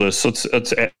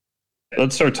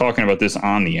let's start talking about this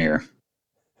on the air.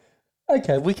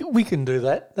 Okay, we can do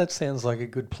that. That sounds like a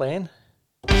good plan.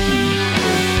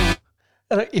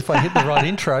 If I hit the right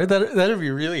intro, that'd be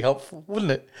really helpful,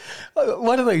 wouldn't it?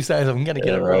 One of these days I'm going to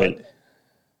get it right.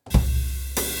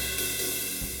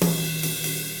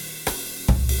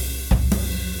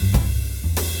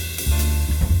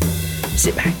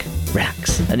 Sit back,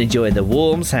 relax, and enjoy the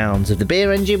warm sounds of the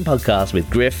Beer Engine podcast with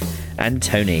Griff and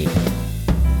Tony.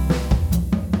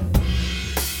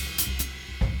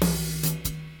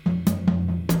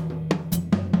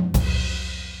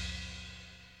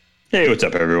 Hey, what's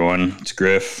up, everyone? It's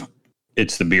Griff.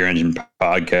 It's the Beer Engine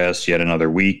podcast, yet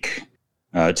another week.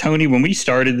 Tony, when we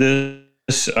started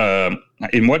this,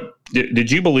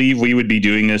 did you believe we would be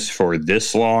doing this for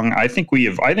this long? I think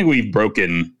we've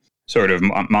broken sort of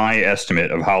my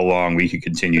estimate of how long we could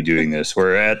continue doing this.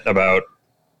 We're at about,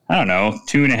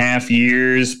 2.5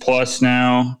 years plus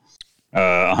now,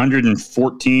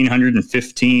 114,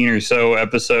 115 or so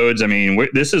episodes. I mean,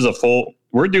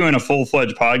 we're doing a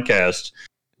full-fledged podcast.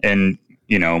 And,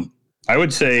 I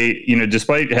would say,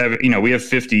 despite having, we have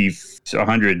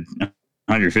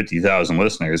 150,000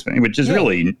 listeners, which is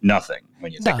really nothing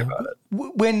when you think about it.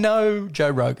 We're no Joe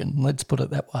Rogan, let's put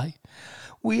it that way.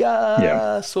 We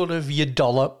are sort of your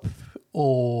Dollop,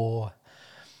 or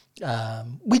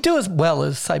we do as well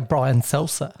as, say, Brian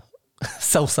Seltzer.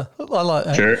 Seltzer. I like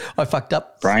that. Sure. I fucked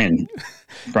up. Brian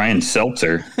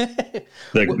Seltzer. the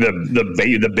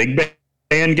big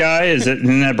band guy,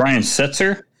 isn't that Brian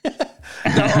Setzer? No,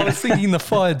 I was thinking the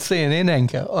fired CNN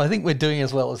anchor. I think we're doing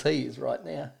as well as he is right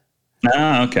now.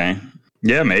 Oh, okay.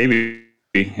 Yeah, maybe.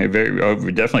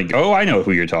 Definitely. Oh, I know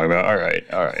who you're talking about. All right.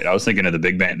 I was thinking of the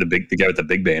big band, the guy with the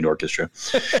big band orchestra.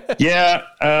 Yeah,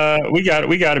 we got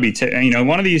to be.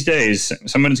 One of these days,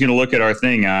 someone's going to look at our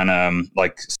thing on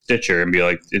like Stitcher and be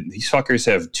like, "These fuckers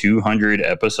have 200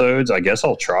 episodes. I guess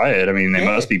I'll try it. I mean, they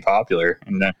must be popular."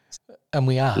 And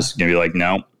we are. This is going to be like,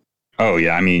 no. Oh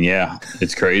yeah. I mean, yeah,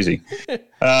 it's crazy.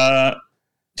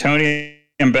 Tony,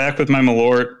 I'm back with my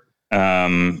Malort.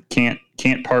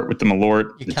 Can't part with the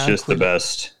Malort. It's just the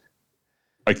best.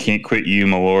 I can't quit you,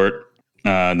 Malort.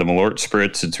 The Malort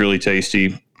Spritz, it's really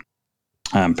tasty.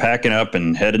 I'm packing up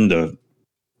and heading to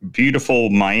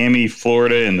beautiful Miami,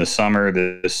 Florida in the summer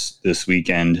this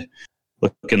weekend.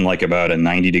 Looking like about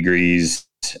 90 degrees,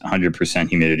 100%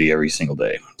 humidity every single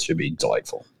day. It should be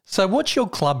delightful. So what's your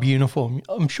club uniform?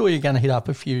 I'm sure you're going to hit up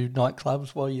a few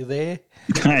nightclubs while you're there.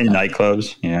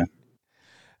 Nightclubs, yeah.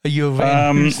 Are you a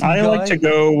Van Heusen guy? I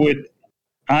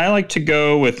like to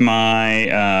go with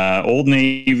my Old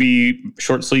Navy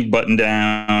short sleeve button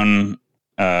down,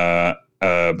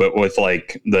 but with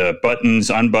like the buttons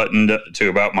unbuttoned to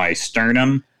about my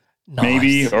sternum,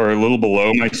 maybe, or a little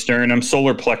below my sternum,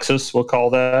 solar plexus, we'll call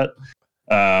that.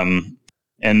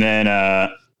 And then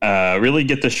really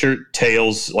get the shirt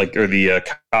tails or the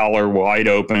collar wide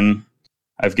open.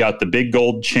 I've got the big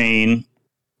gold chain.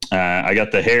 I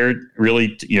got the hair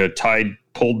really, tied,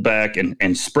 pulled back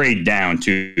and sprayed down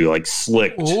to like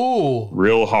slicked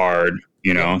real hard.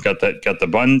 Got the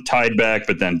bun tied back,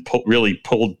 but then really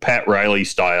pulled Pat Riley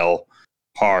style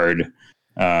hard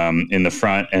in the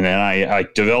front. And then I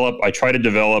try to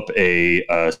develop a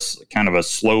kind of a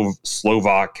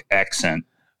Slovak accent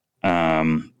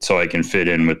so I can fit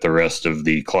in with the rest of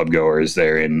the club goers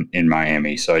there in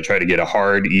Miami. So I try to get a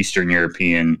hard Eastern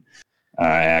European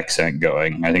accent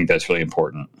going. I think that's really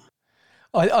important.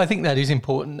 I think that is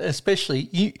important,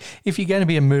 especially if you're going to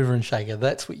be a mover and shaker.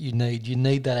 That's what you need. You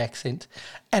need that accent.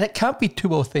 And it can't be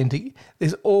too authentic.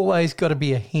 There's always got to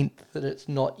be a hint that it's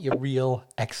not your real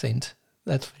accent.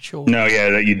 That's for sure. No, yeah,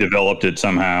 that you developed it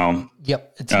somehow.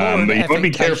 Yep. It's but you want to be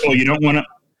careful. You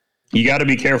got to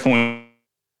be careful when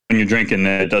you're drinking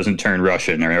that it doesn't turn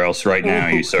Russian, or else right now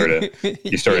you sort of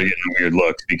getting weird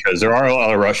looks, because there are a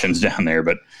lot of Russians down there,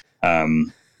 but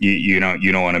you don't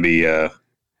want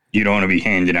to be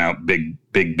handing out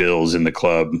big bills in the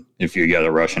club if you got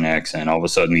a Russian accent. All of a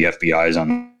sudden the FBI's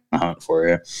on the hunt for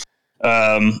you.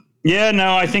 I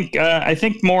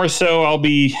think more so I'll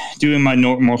be doing my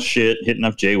normal shit, hitting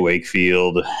up Jay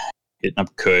Wakefield, hitting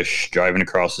up Kush, driving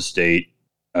across the state,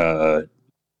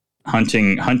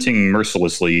 hunting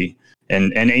mercilessly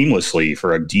and aimlessly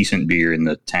for a decent beer in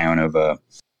the town of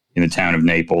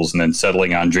Naples, and then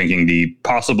settling on drinking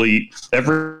possibly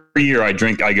every year I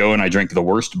go and I drink the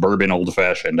worst bourbon old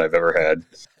fashioned I've ever had.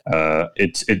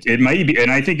 It might be,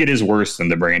 and I think it is worse than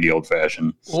the brandy old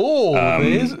fashioned.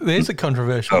 There's a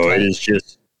controversial take. It is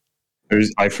just.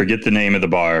 I forget the name of the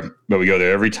bar, but we go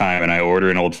there every time, and I order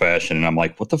an old fashioned, and I'm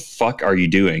like, "What the fuck are you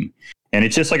doing?" And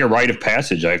it's just like a rite of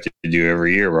passage I have to do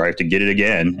every year where I have to get it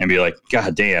again and be like,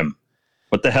 God damn,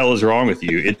 what the hell is wrong with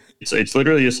you? It's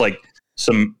literally just like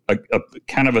a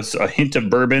kind of a hint of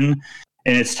bourbon,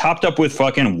 and it's topped up with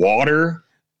fucking water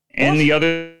and the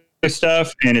other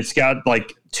stuff. And it's got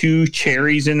like 2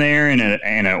 cherries in there and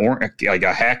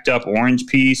a hacked up orange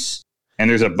piece. And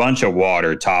there's a bunch of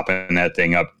water topping that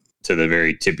thing up to the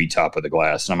very tippy top of the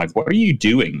glass. And I'm like, what are you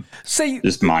doing? See,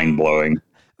 just mind blowing.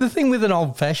 The thing with an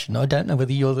old fashioned, I don't know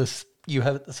whether you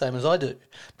have it the same as I do,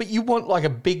 but you want like a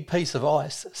big piece of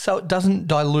ice so it doesn't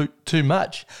dilute too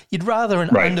much. You'd rather an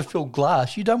underfilled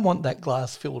glass. You don't want that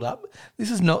glass filled up. This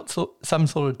is not some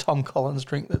sort of Tom Collins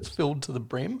drink that's filled to the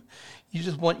brim. You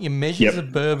just want your measures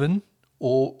of bourbon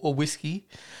or whiskey,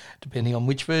 depending on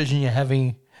which version you're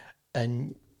having,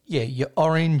 and your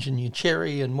orange and your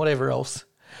cherry and whatever else.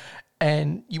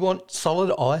 And you want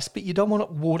solid ice, but you don't want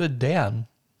it watered down.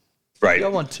 Right. You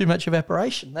don't want too much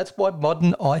evaporation. That's why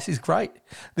modern ice is great.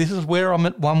 This is where I'm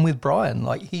at one with Brian.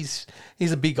 Like he's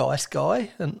a big ice guy,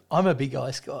 and I'm a big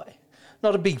ice guy.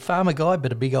 Not a big farmer guy,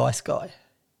 but a big ice guy.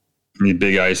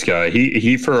 Big ice guy.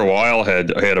 He for a while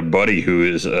had a buddy who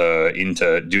is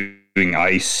into doing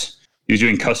ice. He was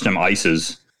doing custom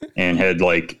ices and had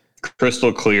like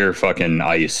crystal clear fucking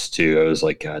ice too. I was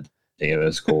like, God damn,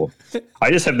 that's cool. I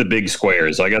just have the big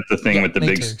squares. I got the thing with the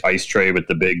big ice tray with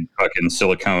the big fucking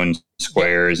silicone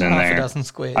squares in there. Half a dozen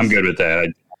squares. I'm good with that.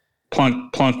 I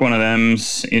plunk one of them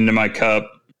into my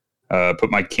cup,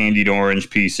 put my candied orange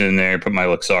piece in there, put my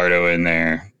Luxardo in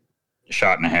there,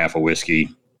 shot and a half of whiskey.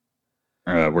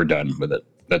 We're done with it.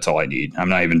 That's all I need. I'm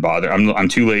not even bothered. I'm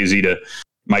too lazy to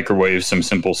microwave some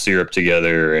simple syrup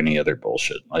together or any other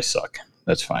bullshit. I suck.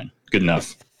 That's fine. Good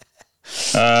enough.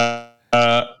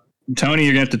 Tony,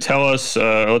 you're gonna have to tell us.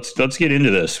 Let's get into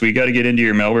this. We got to get into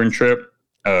your Melbourne trip.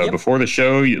 Before the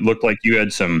show, it looked like you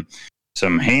had some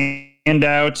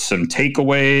handouts, some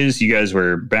takeaways. You guys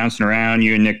were bouncing around.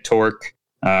 You and Nick Torque.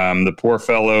 The poor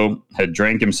fellow had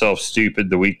drank himself stupid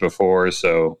the week before,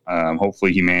 so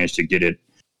hopefully he managed to get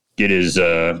his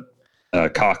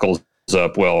cockles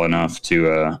up well enough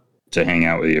to hang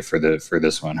out with you for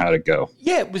this one. How'd it go?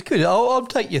 Yeah, it was good. I'll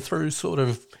take you through sort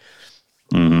of.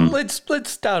 Mm-hmm. Let's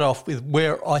start off with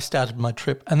where I started my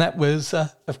trip, and that was,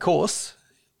 of course,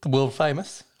 the world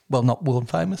famous. Well, not world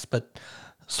famous, but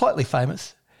slightly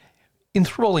famous,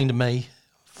 enthralling to me,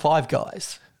 Five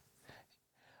Guys.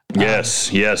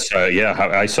 Yes.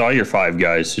 I saw your Five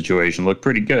Guys situation. Looked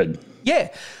pretty good. Yeah.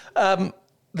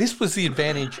 This was the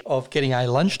advantage of getting a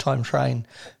lunchtime train.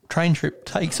 Train trip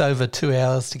takes over 2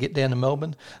 hours to get down to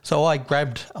Melbourne. So I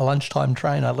grabbed a lunchtime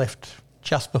train. I left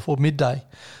just before midday.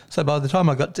 So by the time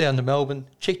I got down to Melbourne,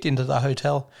 checked into the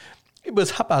hotel, it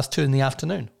was 2:30 in the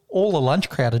afternoon. All the lunch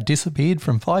crowd had disappeared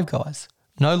from Five Guys.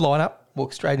 No lineup,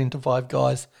 walked straight into Five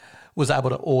Guys, was able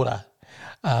to order.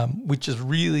 Which is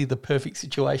really the perfect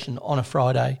situation on a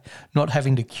Friday, not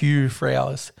having to queue for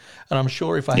hours. And I'm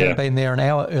sure if I had been there an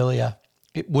hour earlier,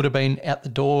 it would have been out the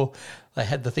door. They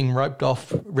had the thing roped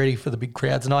off, ready for the big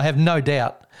crowds. And I have no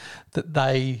doubt that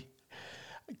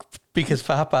because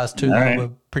for 2:30, they were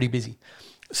pretty busy.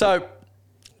 So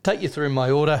take you through my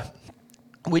order,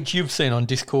 which you've seen on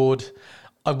Discord.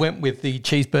 I went with the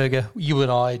cheeseburger. You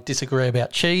and I disagree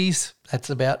about cheese. That's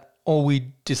about all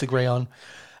we disagree on.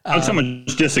 I don't so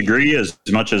much disagree as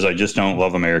much as I just don't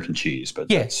love American cheese. But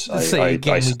yes, I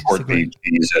support the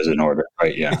cheese as an order.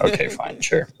 Right? Yeah. Okay. Fine.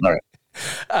 Sure. All right.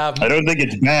 I don't think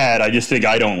it's bad. I just think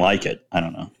I don't like it. I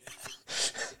don't know.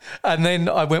 And then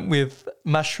I went with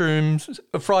mushrooms,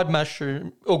 fried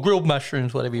mushroom or grilled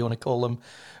mushrooms, whatever you want to call them,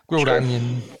 grilled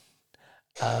onion,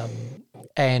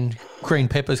 and green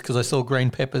peppers because I saw green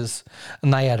peppers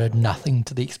and they added nothing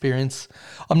to the experience.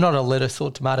 I'm not a lettuce or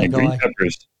tomato guy. Green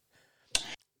peppers.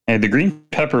 And the green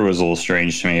pepper was a little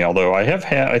strange to me, although I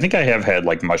think I have had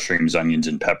like mushrooms, onions,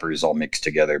 and peppers all mixed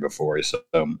together before. So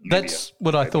that's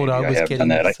what I thought I was getting.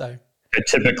 That. I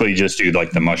typically just do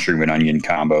like the mushroom and onion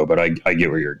combo, but I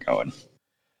get where you're going.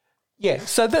 Yeah,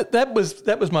 so that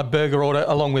was my burger order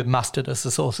along with mustard as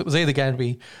the sauce. It was either going to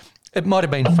be, it might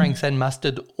have been Frank's and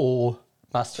mustard or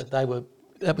mustard. That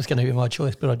was going to be my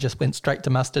choice, but I just went straight to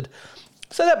mustard.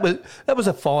 So that was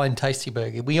a fine, tasty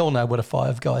burger. We all know what a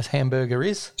Five Guys hamburger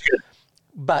is,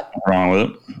 but wrong with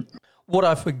it. What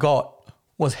I forgot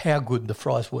was how good the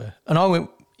fries were, and I went,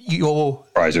 your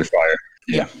fries are fire.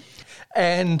 Yeah,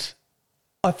 and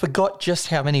I forgot just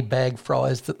how many bag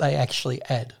fries that they actually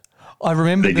add. I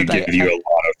remember they give you a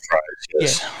lot of fries.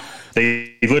 Yes. Yeah.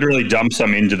 They literally dump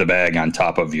some into the bag on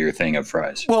top of your thing of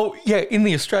fries. Well, yeah, in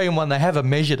the Australian one, they have a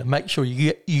measure to make sure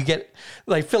you get.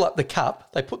 They fill up the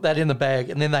cup, they put that in the bag,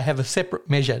 and then they have a separate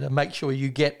measure to make sure you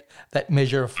get that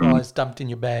measure of fries dumped in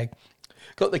your bag.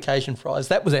 Got the Cajun fries.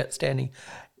 That was outstanding.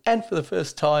 And for the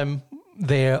first time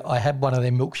there, I had one of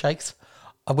their milkshakes.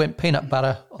 I went peanut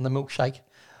butter on the milkshake.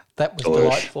 That was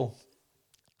delightful.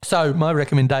 So my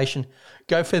recommendation,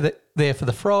 go there for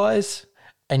the fries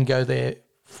and go there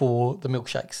for the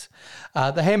milkshakes.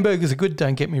 The hamburgers are good,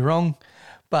 don't get me wrong,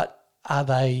 but are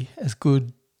they as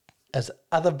good as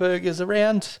other burgers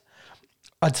around?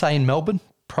 I'd say in Melbourne,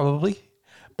 probably,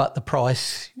 but the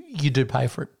price, you do pay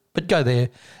for it. But go there.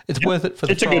 It's worth it for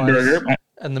the fries. It's a good burger.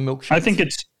 And the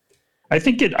milkshakes.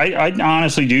 I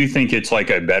honestly do think it's like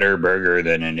a better burger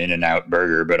than an In-N-Out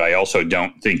burger, but I also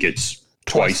don't think it's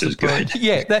twice as good.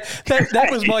 Yeah, that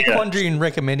was my quandary in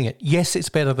recommending it. Yes, it's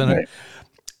better than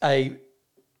a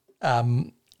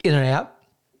In-N-Out,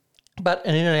 but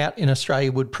an In-N-Out in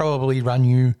Australia would probably run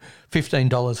you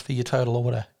 $15 for your total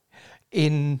order.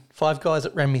 In Five Guys,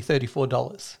 it ran me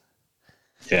 $34.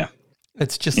 Yeah.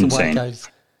 It's just insane. The way it goes.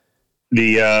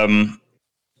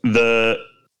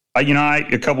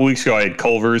 A couple weeks ago I had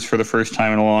Culver's for the first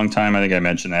time in a long time. I think I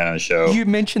mentioned that on the show. You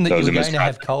mentioned that you were going to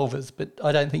have Culver's, but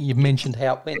I don't think you mentioned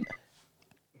how it went.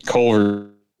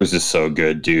 Culver's is so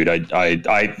good, dude.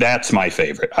 I that's my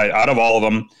favorite. Out of all of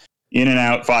them,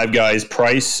 In-N-Out, Five Guys,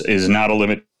 price is not a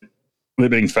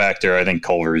limiting factor. I think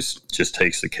Culver's just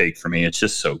takes the cake for me. It's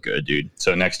just so good, dude.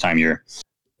 So next time you're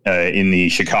in the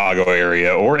Chicago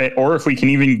area, or if we can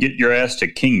even get your ass to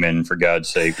Kingman, for God's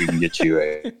sake, we can get you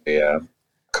a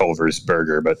Culver's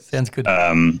burger. But sounds good.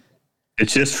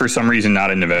 It's just for some reason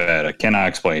not in Nevada. Cannot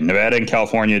explain. Nevada and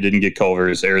California didn't get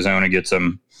Culver's. Arizona gets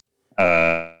them.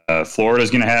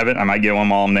 Florida's going to have it. I might get one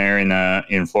while I'm there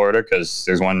in Florida, because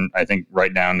there's one I think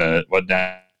right down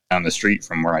the street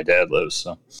from where my dad lives.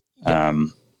 So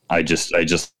I just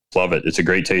love it. It's a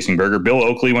great tasting burger. Bill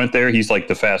Oakley went there. He's like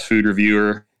the fast food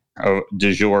reviewer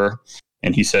du jour,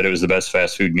 and he said it was the best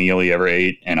fast food meal he ever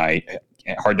ate, and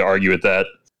hard to argue with that.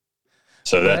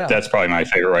 So that's probably my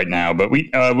favorite right now. But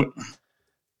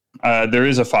there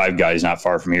is a Five Guys not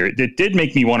far from here. It did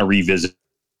make me want to revisit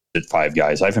Five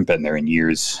Guys. I haven't been there in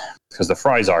years, because the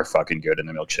fries are fucking good and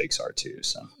the milkshakes are too.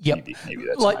 So maybe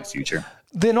that's my future.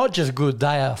 They're not just good,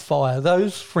 they are fire.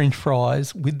 Those French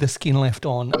fries with the skin left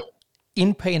on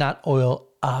in peanut oil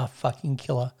are fucking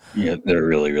killer. Yeah, they're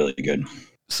really, really good.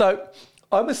 So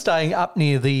I was staying up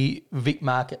near the Vic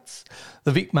Markets.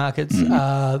 The Vic Markets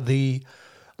are the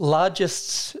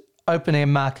largest open-air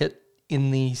market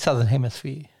in the Southern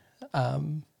Hemisphere.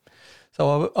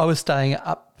 So I was staying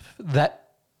up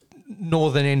that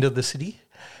northern end of the city.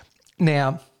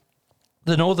 Now,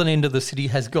 the northern end of the city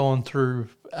has gone through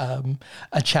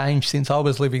a change since I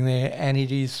was living there, and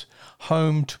it is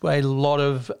home to a lot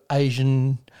of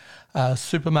Asian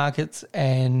supermarkets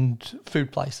and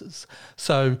food places.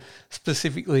 So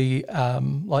specifically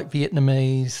like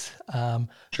Vietnamese,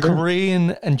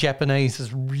 Korean and Japanese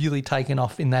has really taken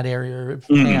off in that area of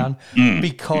town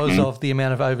because of the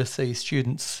amount of overseas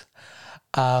students.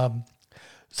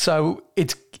 So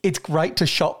it's great to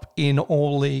shop in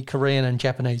all the Korean and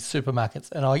Japanese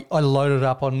supermarkets. And I loaded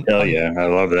up on... Hell yeah, I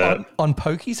love that. On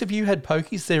Pokies. Have you had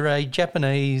Pokies? They're a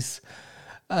Japanese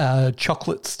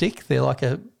chocolate stick. They're like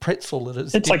a pretzel that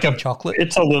is dipped in chocolate.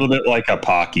 It's a little bit like a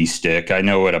Pocky stick. I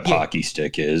know what a Pocky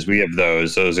stick is. We have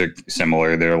those. Those are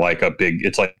similar. They're like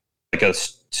it's like a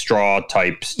straw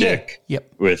type stick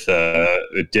with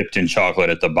dipped in chocolate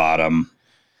at the bottom.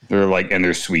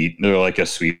 They're sweet. They're like a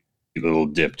sweet little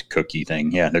dipped cookie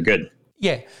thing. Yeah, they're good.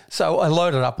 Yeah, so I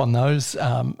loaded up on those,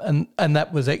 and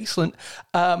that was excellent.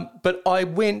 But I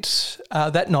went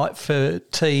that night for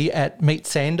tea at Meat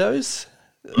Sando's,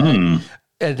 and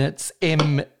it's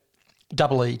MEET.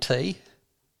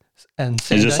 And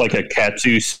Sando. Is this like a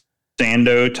katsu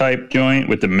sando type joint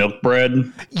with the milk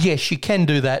bread? Yes, you can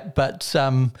do that, but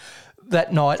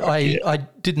that night I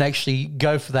didn't actually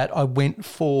go for that. I went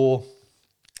for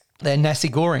their nasi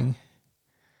goreng.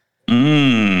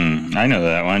 I know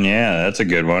that one. Yeah, that's a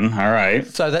good one. All right.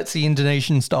 So that's the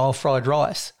Indonesian style fried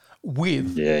rice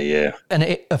with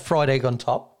a fried egg on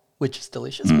top, which is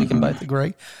delicious. We can both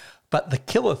agree. But the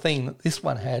killer thing that this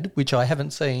one had, which I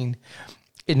haven't seen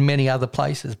in many other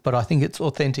places, but I think it's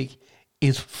authentic,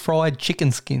 is fried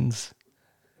chicken skins.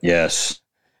 Yes.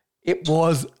 It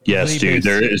was dude,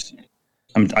 there is.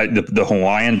 The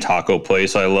Hawaiian taco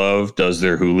place I love does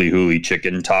their huli huli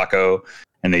chicken taco,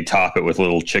 and they top it with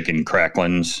little chicken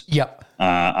cracklings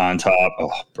on top.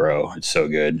 Oh, bro, it's so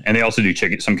good. And they also do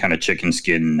some kind of chicken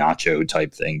skin nacho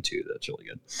type thing too. That's really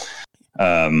good.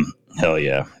 Hell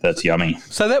yeah, that's yummy.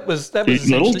 So that was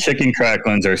These little chicken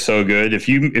cracklings are so good. If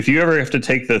you ever have to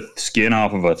take the skin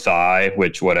off of a thigh,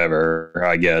 which whatever,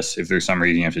 I guess if there's some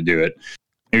reason you have to do it,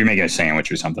 maybe you're making a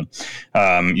sandwich or something,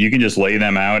 you can just lay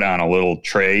them out on a little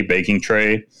tray, baking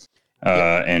tray,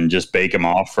 and just bake them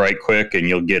off right quick, and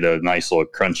you'll get a nice little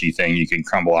crunchy thing you can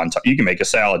crumble on top. You can make a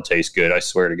salad taste good. I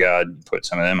swear to God, put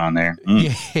some of them on there.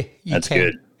 Yeah, that's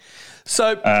good.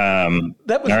 So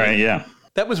that was all right. Yeah.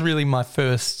 That was really my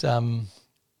first night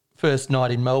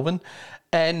in Melbourne,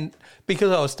 and because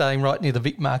I was staying right near the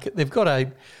Vic Market, they've got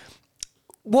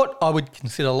what I would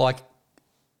consider like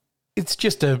it's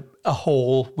just a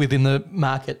hall within the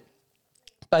market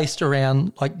based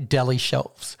around like deli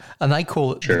shelves, and they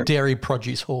call it the dairy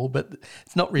produce hall, but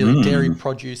it's not really dairy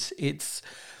produce.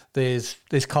 There's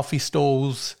coffee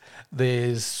stalls,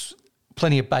 there's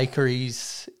plenty of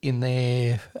bakeries in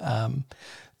there.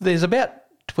 There's about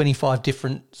 25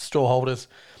 different storeholders.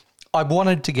 I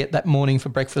wanted to get that morning for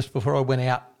breakfast before I went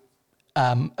out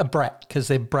a brat, because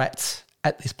their brats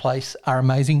at this place are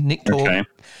amazing. Nick Torg,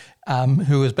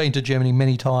 who has been to Germany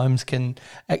many times, can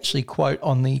actually quote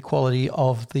on the quality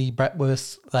of the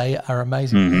bratwursts. They are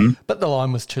amazing. But the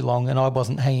line was too long and I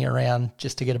wasn't hanging around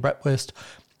just to get a bratwurst.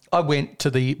 I went to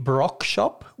the Baroque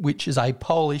shop, which is a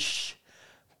Polish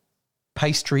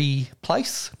pastry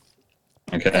place.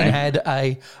 And had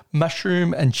a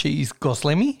mushroom and cheese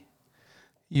goslemi.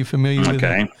 You familiar with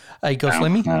a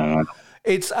goslemi? No.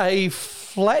 It's a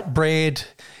flatbread.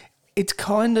 It's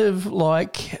kind of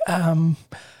like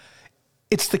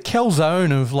it's the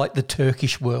calzone of like the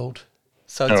Turkish world.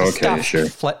 So it's a stuffed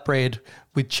flatbread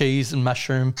with cheese and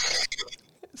mushroom.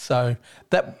 So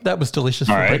that was delicious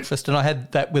for breakfast, and I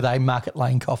had that with a Market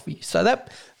Lane coffee. So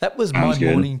that was my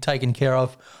morning taken care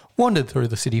of. Wandered through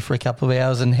the city for a couple of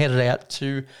hours and headed out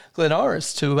to Glen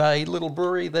Iris to a little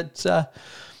brewery that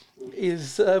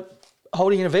is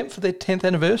holding an event for their 10th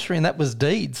anniversary, and that was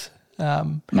Deeds.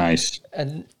 Nice.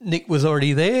 And Nick was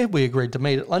already there. We agreed to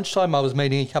meet at lunchtime. I was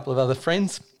meeting a couple of other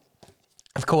friends.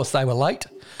 Of course, they were late,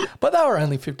 but they were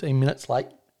only 15 minutes late.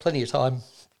 Plenty of time.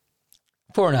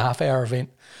 4.5 hour event.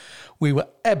 We were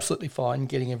absolutely fine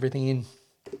getting everything in.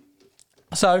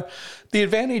 So the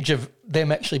advantage of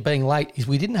them actually being late is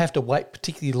we didn't have to wait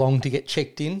particularly long to get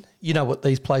checked in. You know what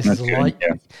these places are like,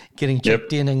 getting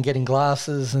checked in and getting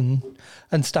glasses and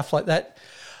stuff like that.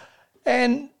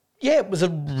 And, yeah, it was a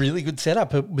really good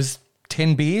setup. It was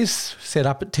 10 beers set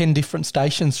up at 10 different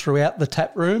stations throughout the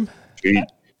tap room,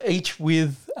 each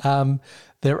with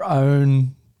their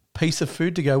own piece of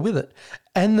food to go with it.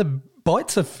 And the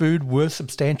bites of food were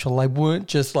substantial. They weren't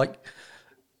just like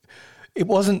 – it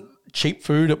wasn't cheap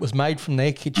food. It was made from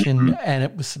their kitchen and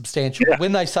it was substantial. Yeah.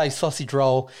 When they say sausage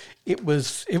roll, it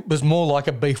was more like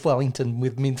a beef Wellington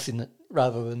with mince in it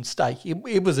rather than steak.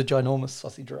 It was a ginormous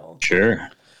sausage roll. Sure.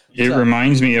 It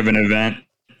reminds me of an event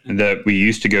that we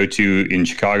used to go to in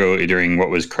Chicago during what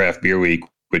was Craft Beer Week,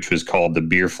 which was called the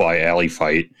Beer Fly Alley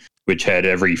Fight, which had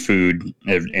every food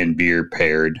and beer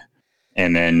paired.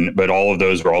 And then, but all of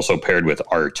those were also paired with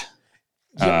art.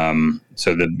 Yep.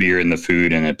 So the beer and the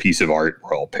food and a piece of art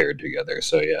were all paired together.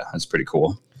 So yeah, that's pretty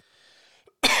cool.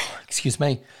 Excuse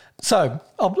me. So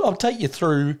I'll take you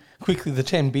through quickly the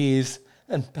 10 beers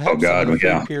and perhaps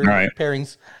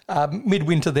pairings.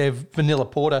 Midwinter, their vanilla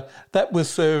porter, that was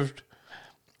served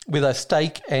with a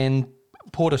steak and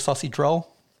porter sausage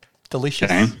roll. Delicious.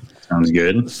 Okay. Sounds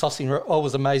good. Sausage roll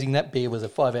was amazing. That beer was a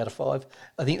 5 out of 5.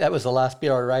 I think that was the last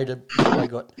beer I rated. I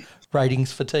got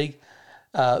ratings fatigue.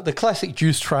 The classic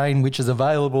juice train, which is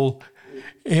available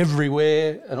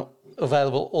everywhere and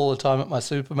available all the time at my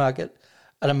supermarket.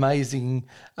 An amazing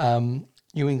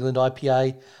New England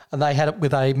IPA, and they had it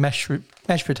with a mashed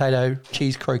potato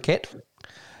cheese croquette.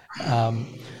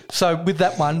 So with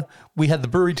that one, we had the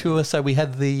brewery tour. So we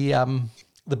had the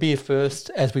beer first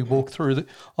as we walked through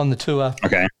on the tour.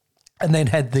 Okay. And then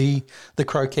had the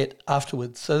croquette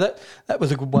afterwards. So that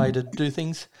was a good way to do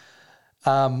things.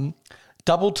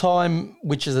 Double Time,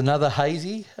 which is another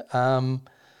hazy, that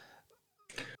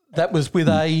was with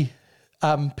a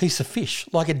piece of fish,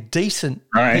 like a decent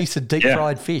piece of deep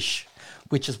fried fish,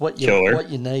 which is what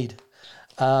you need.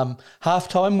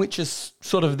 Halftime, which is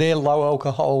sort of their low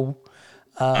alcohol.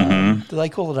 Do they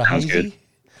call it a hazy?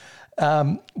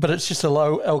 But it's just a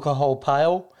low alcohol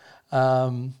pale,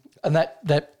 and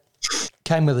that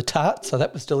came with a tart, so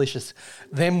that was delicious.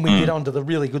 Then we get on to the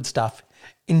really good stuff.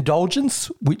 Indulgence,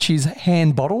 which is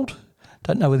hand bottled.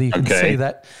 Don't know whether you can see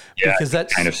that, because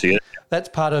that's kind of see it. That's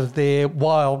part of their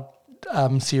wild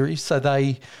series. So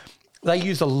they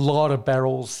use a lot of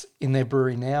barrels in their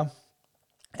brewery now,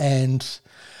 and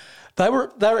They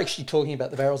were actually talking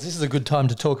about the barrels. This is a good time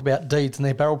to talk about Deeds and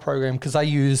their barrel program because they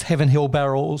use Heaven Hill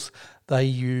barrels, they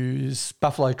use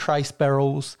Buffalo Trace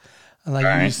barrels, and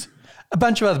they use a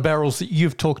bunch of other barrels that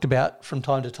you've talked about from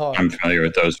time to time. I'm familiar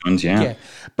with those ones, yeah. Yeah,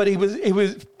 but he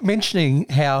was mentioning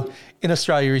how in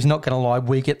Australia, he's not going to lie,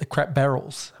 we get the crap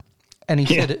barrels, and he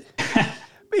said it.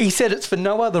 He said it's for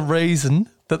no other reason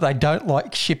that they don't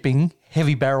like shipping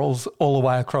heavy barrels all the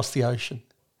way across the ocean.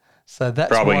 So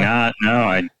that's probably why, not.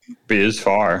 No, it is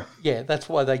far. Yeah, that's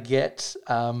why they get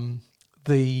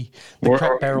the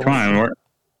crap barrels. Come on,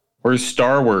 where's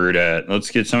Starward at? Let's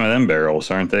get some of them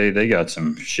barrels, aren't they? They got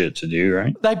some shit to do,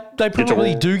 right? They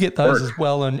probably do get those as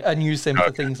well and use them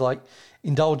for things like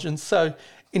Indulgence. So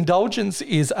Indulgence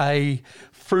is a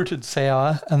fruited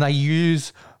sour, and they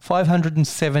use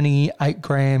 578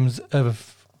 grams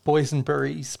of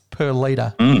boysenberries per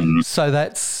litre. So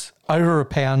that's over a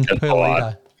pound per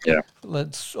litre. Yeah.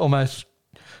 That's almost,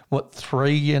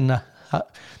 3 and a half.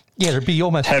 Yeah, it'd be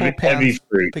almost 4 pounds heavy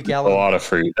fruit. per gallon. A lot of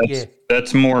fruit.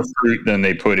 That's more fruit than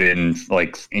they put in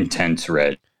like intense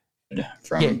red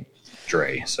from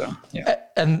Dre. So, yeah.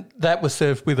 And that was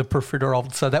served with a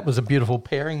profiterole. So that was a beautiful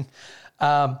pairing.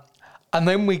 And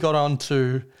then we got on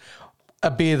to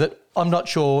a beer that I'm not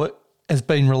sure has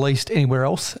been released anywhere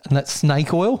else, and that's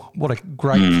Snake Oil. What a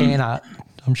great can art.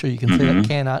 I'm sure you can see that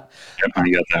can art. Yep, I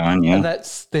got that one, yeah. And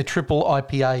that's their triple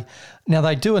IPA. Now,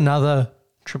 they do another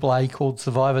triple A called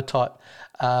Survivor Type,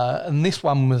 and this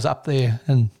one was up there,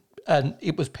 and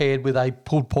it was paired with a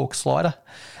pulled pork slider.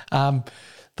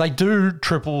 They do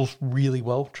triples really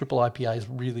well, triple IPAs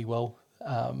really well.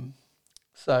 And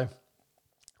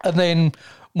then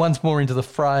once more into the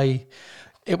fray,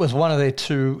 it was one of their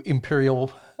 2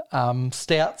 Imperial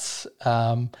stouts,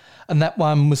 and that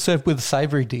one was served with a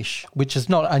savoury dish, which is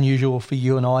not unusual for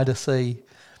you and I to see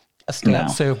a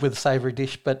stout served with a savoury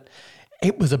dish, but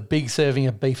it was a big serving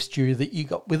of beef stew that you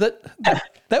got with it.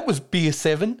 That was Beer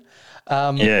 7.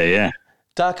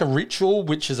 Darker Ritual,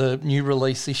 which is a new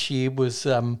release this year, was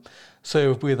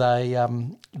served with a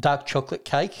dark chocolate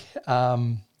cake.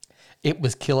 It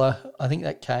was killer. I think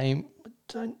that came...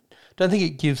 Don't think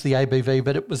it gives the ABV,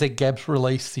 but it was a Gabs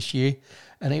release this year,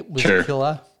 and it was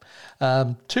killer.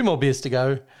 2 more beers to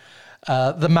go.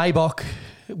 The Maybach,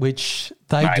 which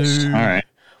they do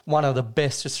one of the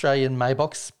best Australian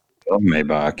Maybachs. Oh,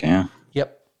 Maybach, yeah.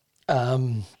 Yep.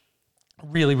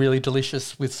 Really, really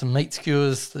delicious with some meat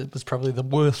skewers. It was probably the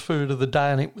worst food of the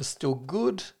day, and it was still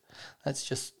good. That's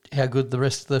just how good the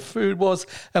rest of the food was.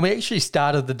 And we actually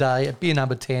started the day at beer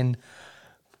number 10,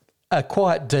 A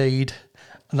Quiet Deed.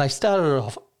 And they started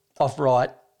it off right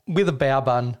with a bao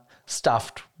bun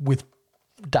stuffed with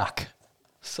duck.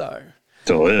 So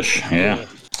delish, yeah.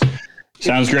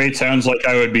 Sounds great. Sounds like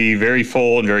I would be very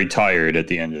full and very tired at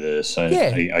the end of this.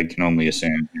 I can only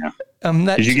assume. Yeah.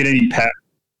 Did you get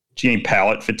any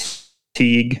palate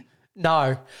fatigue?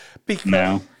 No,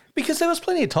 because there was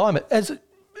plenty of time.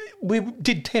 We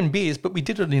did 10 beers, but we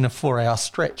did it in a 4-hour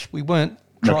stretch. We weren't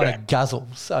trying to guzzle,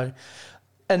 so.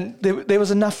 And there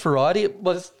was enough variety. It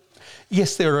was,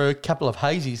 yes, there were a couple of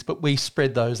hazies, but we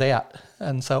spread those out,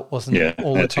 and so it wasn't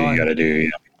all the time. That's what you got to do.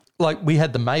 Yeah. Like we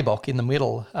had the Maybach in the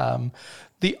middle.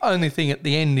 The only thing at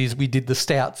the end is we did the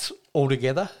stouts all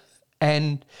together,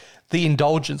 and the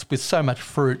Indulgence with so much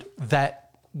fruit,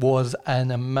 that was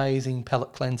an amazing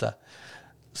palate cleanser.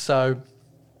 So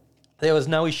there was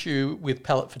no issue with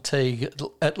palate fatigue,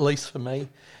 at least for me.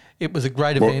 It was a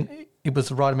great event. It was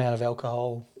the right amount of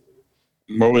alcohol.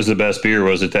 What was the best beer?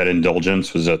 Was it that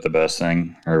Indulgence? Was that the best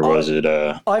thing? Or was it...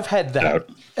 I've had that.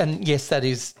 And yes, that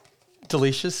is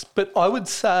delicious. But I would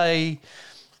say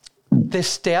their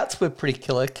stouts were pretty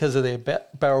killer because of their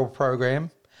barrel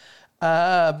program.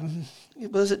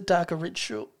 Was it Darker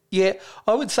Ritual? Yeah,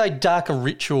 I would say Darker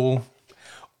Ritual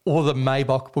or the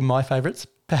Maybach were my favourites.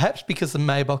 Perhaps because the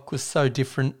Maybach was so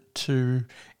different to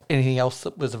anything else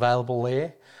that was available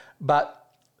there.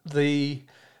 But the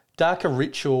Darker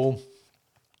Ritual...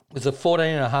 was a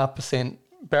 14.5%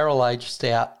 barrel-aged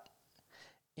stout.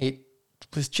 It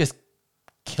was just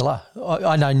killer.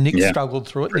 I know Nick struggled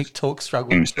through it. Nick Talk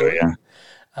struggled through it.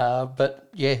 But,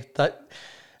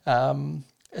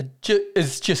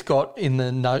 it's just got in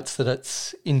the notes that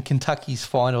it's in Kentucky's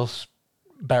finest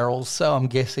barrels, so I'm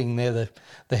guessing they're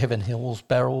the Heaven Hills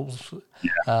barrels.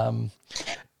 Yeah.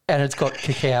 And it's got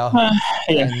cacao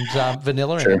and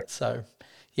vanilla in it. So,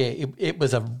 it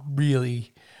was a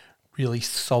really... really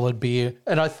solid beer.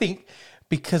 And I think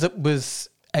because it was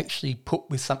actually put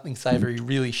with something savoury,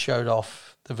 really showed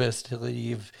off the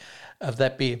versatility of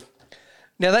that beer.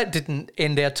 Now, that didn't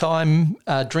end our time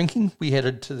drinking. We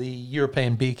headed to the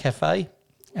European Beer Cafe,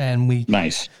 and we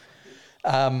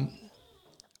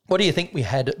What do you think we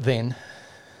had then?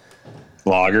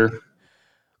 Lager.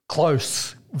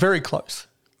 Close. Very close.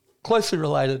 Closely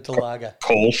related to lager.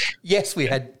 Kolsch. Yes, we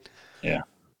had. Yeah.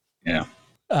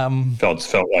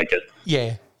 Felt like it.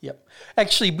 Yeah. Yep.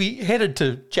 Actually, we headed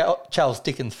to Charles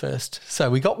Dickens first. So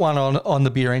we got one on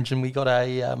the beer engine. We got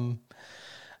a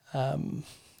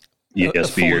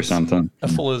ESB or something. A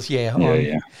Fuller's,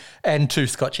 Yeah. And 2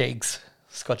 Scotch eggs.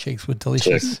 Scotch eggs were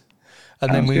delicious. Sick.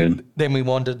 And Sounds then we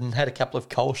wandered and had a couple of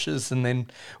Kolsch's, and then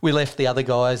we left the other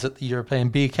guys at the European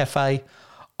Beer Cafe.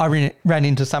 I ran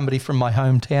into somebody from my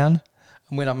hometown.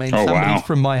 And when I mean somebody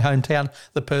from my hometown,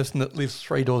 the person that lives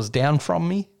 3 doors down from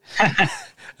me.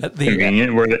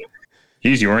 Convenient.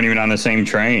 You weren't even on the same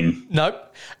train.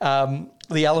 Nope.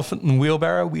 The Elephant and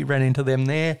Wheelbarrow, we ran into them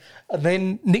there. And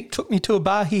then Nick took me to a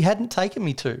bar he hadn't taken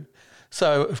me to.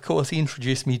 So, of course, he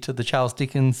introduced me to the Charles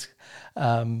Dickens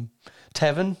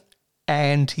Tavern,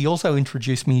 and he also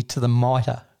introduced me to the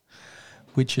Mitre,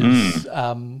 which is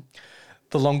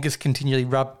the longest continually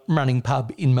running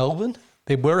pub in Melbourne.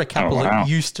 There were a couple that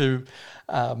used to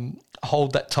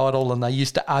hold that title, and they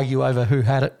used to argue over who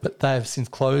had it, but they have since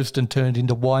closed and turned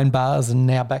into wine bars and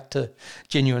now back to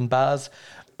genuine bars.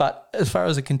 But as far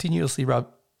as a continuously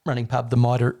running pub, the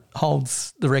Mitre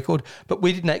holds the record. But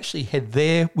we didn't actually head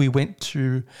there. We went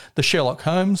to the Sherlock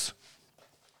Holmes,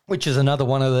 which is another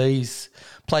one of these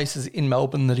places in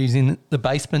Melbourne that is in the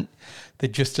basement. They're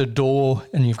just a door,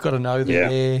 and you've got to know they're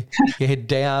there. You head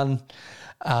down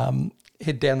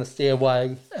the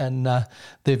stairway, and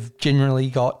they've generally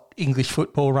got English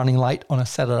football running late on a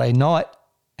Saturday night,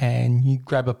 and you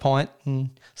grab a pint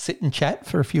and sit and chat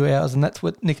for a few hours, and that's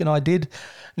what Nick and I did.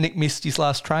 Nick missed his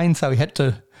last train, so he had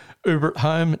to Uber it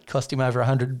home. It cost him over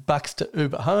 $100 to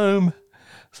Uber home,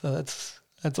 so that's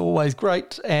always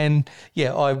great. And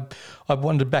yeah, I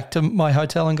wandered back to my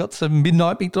hotel and got some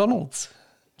midnight McDonald's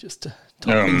just to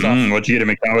top things off. What'd you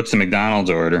get what's the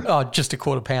McDonald's order? Oh, just a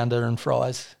quarter pounder and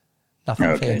fries.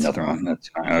 Nothing fancy. Nothing wrong. That's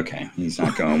fine. Okay, he's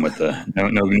not going with the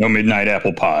no midnight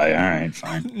apple pie. All right,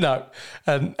 fine. No,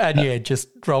 and yeah, just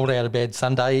rolled out of bed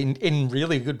Sunday in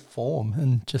really good form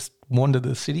and just wandered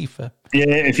the city for. Yeah,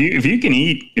 if you can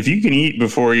eat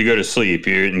before you go to sleep,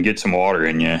 and get some water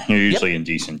in you, you're usually in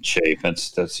decent shape.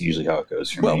 That's usually how it goes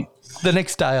for me. Well, the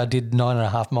next day I did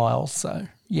 9.5 miles, so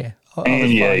yeah.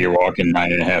 You're walking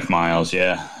 9.5 miles.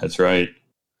 Yeah, that's right.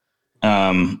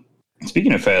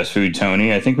 Speaking of fast food,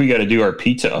 Tony, I think we got to do our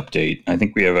pizza update. I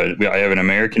think I have an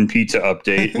American pizza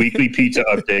update, weekly pizza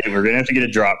update. We're going to have to get a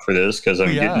drop for this because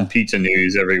I'm getting pizza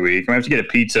news every week. I'm going to have to get a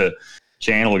pizza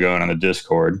channel going on the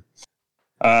Discord.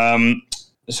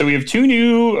 So we have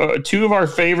two of our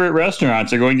favorite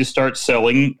restaurants are going to start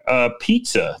selling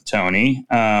pizza, Tony.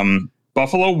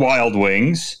 Buffalo Wild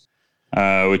Wings,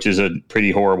 which is a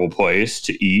pretty horrible place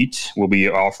to eat, will be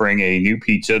offering a new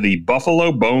pizza, the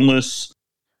Buffalo Boneless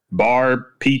Bar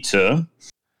Pizza.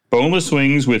 Boneless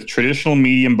wings with traditional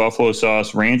medium buffalo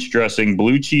sauce, ranch dressing,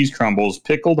 blue cheese crumbles,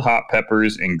 pickled hot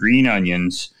peppers, and green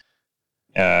onions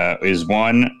is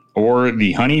one. Or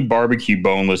the honey barbecue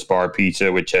boneless bar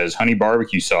pizza, which has honey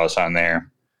barbecue sauce on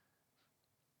there,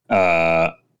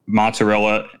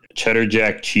 mozzarella, cheddar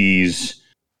jack cheese,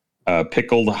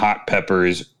 pickled hot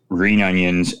peppers, green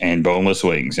onions, and boneless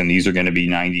wings. And these are going to be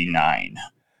 $9.99.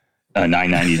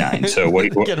 So what?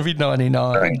 It's going to be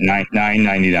 $99. Right,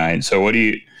 $9.99. So what do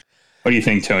you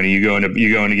think, Tony? You going to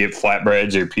get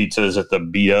flatbreads or pizzas at the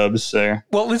B-Dubs there?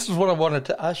 Well, this is what I wanted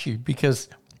to ask you because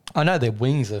I know their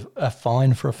wings are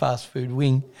fine for a fast food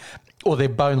wing, or they're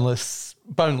boneless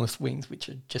wings, which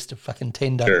are just a fucking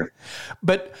tender. Sure.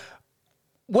 But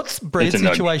what's the bread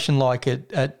situation like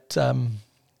at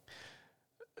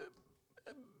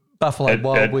Buffalo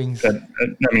Wild Wings? I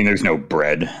mean, there's no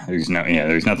bread. There's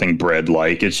nothing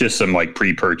bread-like. It's just some like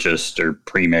pre-purchased or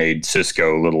pre-made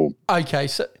Cisco little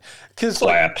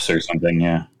flaps or something.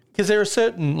 Yeah. Because there are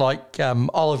certain, like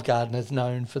Olive Garden is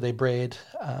known for their bread.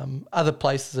 Other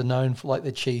places are known for like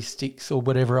their cheese sticks or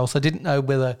whatever else. I didn't know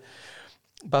whether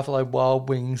Buffalo Wild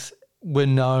Wings were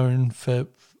known for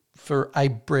a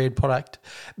bread product.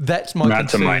 That's my concern. Not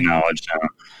to my knowledge, no.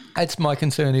 That's my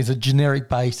concern is a generic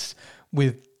base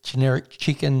with generic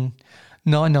chicken.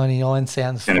 $9.99 sounds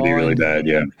fine. It's going to be really bad,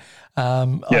 yeah.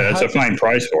 That's a fine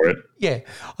price for it. Yeah.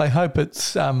 I hope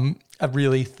it's a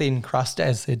really thin crust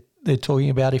as they're talking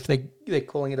about if they're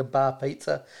calling it a bar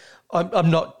pizza. I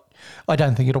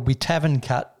don't think it'll be tavern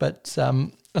cut, but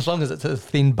as long as it's a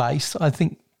thin base, I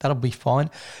think that'll be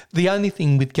fine. The only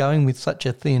thing with going with such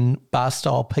a thin bar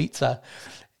style pizza,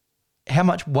 how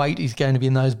much weight is going to be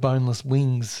in those boneless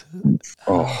wings?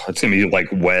 Oh, it's going to be like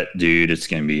wet, dude. It's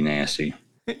going to be nasty.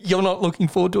 You're not looking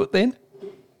forward to it then?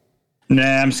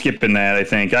 Nah, I'm skipping that, I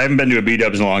think. I haven't been to a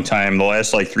B-Dubs in a long time. The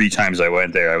last, 3 times I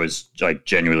went there, I was,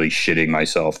 genuinely shitting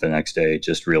myself the next day.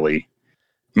 Just really,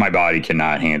 my body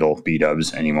cannot handle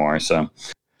B-Dubs anymore. So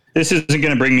this isn't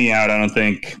going to bring me out, I don't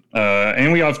think.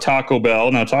 And we have Taco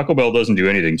Bell. Now, Taco Bell doesn't do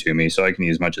anything to me, so I can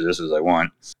use as much of this as I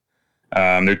want.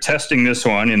 They're testing this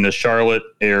one in the Charlotte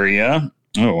area.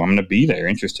 Oh, I'm going to be there.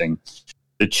 Interesting.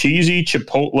 The cheesy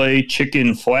Chipotle chicken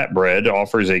flatbread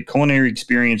offers a culinary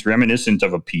experience reminiscent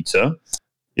of a pizza.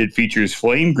 It features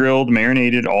flame-grilled,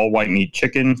 marinated, all-white meat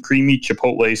chicken, creamy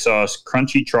Chipotle sauce,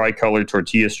 crunchy tricolor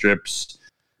tortilla strips,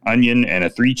 onion, and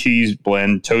a 3-cheese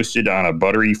blend toasted on a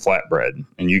buttery flatbread.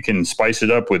 And you can spice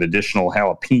it up with additional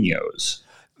jalapenos.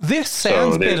 This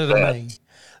sounds better to me.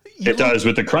 It does.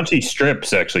 With the crunchy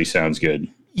strips, actually sounds good.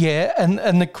 Yeah,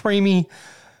 and the creamy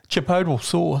Chipotle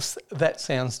sauce, that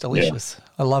sounds delicious. Yeah.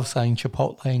 I love saying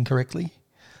Chipotle incorrectly.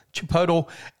 Chipotle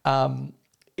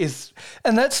is,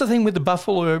 and that's the thing with the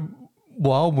Buffalo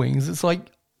Wild Wings. It's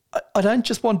like, I don't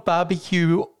just want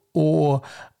barbecue or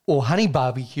honey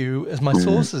barbecue as my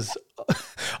sauces.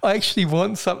 I actually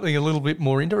want something a little bit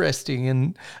more interesting,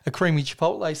 and a creamy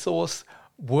Chipotle sauce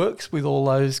works with all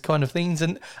those kind of things.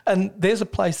 And there's a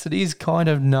place that is kind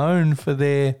of known for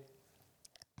their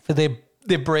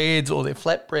breads or their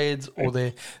flatbreads or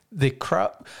their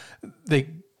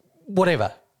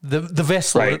whatever, the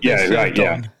vessel that they're served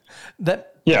on.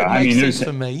 That makes sense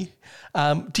for me.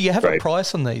 Do you have a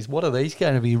price on these? What are these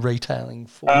going to be retailing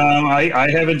for? I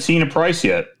haven't seen a price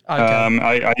yet. Okay.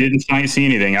 I didn't see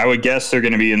anything. I would guess they're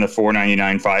going to be in the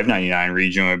 $4.99, $5.99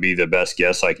 region would be the best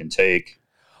guess I can take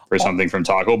for something from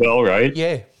Taco Bell, right?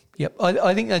 Yeah. Yep.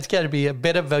 I think that's going to be a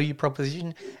better value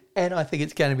proposition, and I think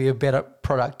it's going to be a better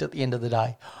product at the end of the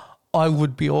day. I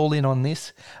would be all in on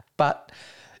this, but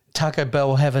Taco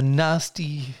Bell have a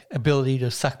nasty ability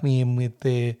to suck me in with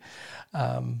their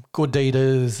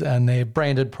gorditas and their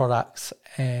branded products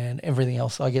and everything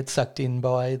else. I get sucked in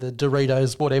by the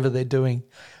Doritos, whatever they're doing.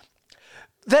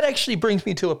 That actually brings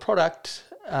me to a product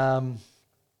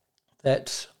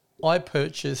that I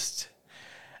purchased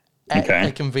at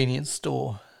a convenience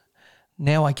store.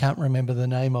 Now I can't remember the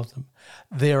name of them.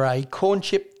 They're a corn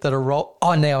chip that are rolled.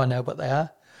 Oh, now I know what they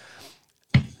are.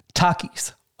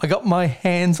 Takis. I got my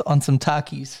hands on some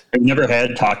Takis. Have you never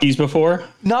had Takis before?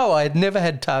 No, I had never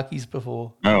had Takis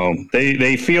before. Oh,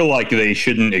 they feel like they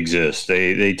shouldn't exist.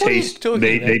 They taste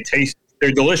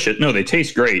they're delicious. No, they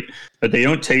taste great, but they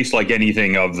don't taste like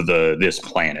anything of this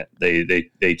planet.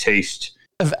 They taste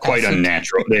quite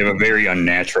unnatural. They have a very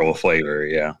unnatural flavor.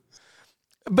 Yeah.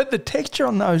 But the texture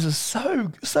on those is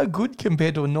so good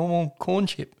compared to a normal corn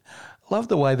chip. I love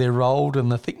the way they're rolled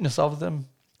and the thickness of them.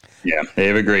 Yeah, they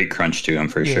have a great crunch to them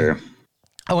for sure.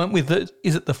 I went with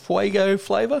is it the Fuego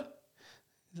flavor?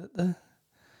 Is it the?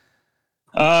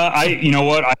 You know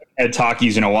what? I haven't had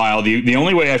Takis in a while. The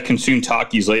only way I've consumed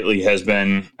Takis lately has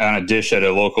been on a dish at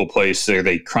a local place.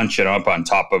 They crunch it up on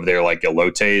top of their like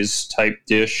elotes type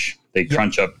dish. They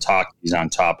crunch up Takis on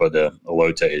top of the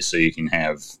elotes, so you can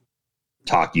have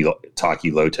Taki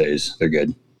lotes. They're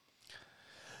good.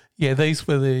 Yeah, these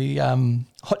were the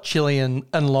hot chili and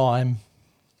lime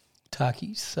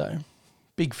Takis. So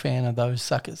big fan of those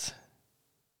suckers.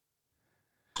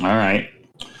 All right.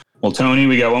 Well, Tony,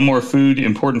 we got one more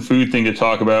important food thing to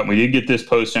talk about. We did get this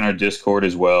post in our Discord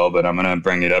as well, but I'm going to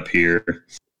bring it up here.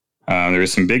 There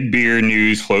was some big beer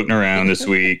news floating around this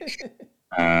week.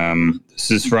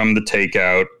 This is from the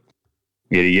Takeout.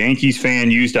 We had a Yankees fan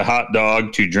used a hot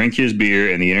dog to drink his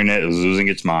beer, and the internet is losing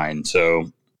its mind. So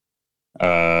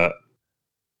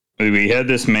we had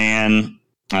this man.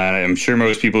 I'm sure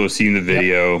most people have seen the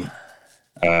video.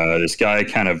 This guy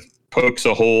kind of pokes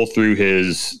a hole through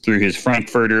his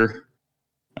Frankfurter,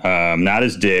 not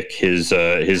his dick, his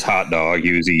hot dog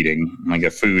he was eating, like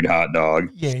a food hot dog.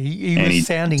 Yeah, he was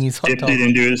sounding his hot dog.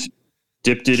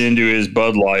 Dipped it into his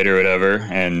Bud Light or whatever,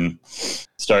 and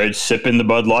started sipping the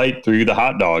Bud Light through the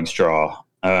hot dog straw.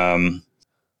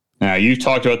 Now, you've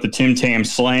talked about the Tim Tam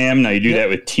Slam. Now, you do that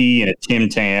with tea and a Tim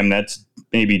Tam. That's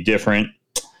maybe different.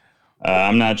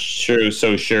 I'm not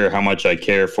so sure how much I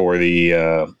care for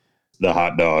the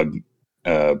hot dog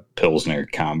Pilsner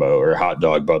combo or hot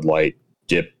dog Bud Light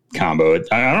dip combo.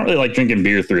 I don't really like drinking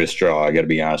beer through a straw, I got to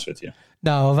be honest with you.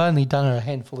 No, I've only done it a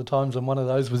handful of times, and one of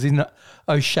those was in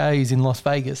O'Shea's in Las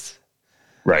Vegas.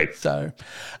 Right. So,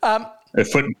 a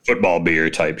football beer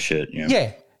type shit.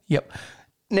 Yeah. Yep.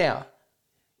 Now,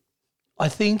 I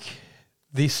think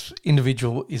this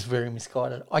individual is very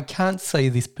misguided. I can't see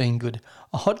this being good.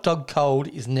 A hot dog cold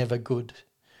is never good.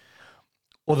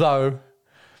 Although,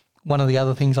 one of the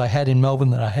other things I had in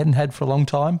Melbourne that I hadn't had for a long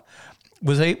time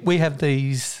was we have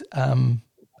these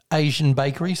Asian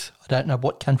bakeries. I don't know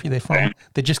what country they're from. Okay.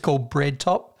 They're just called Bread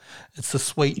Top. It's the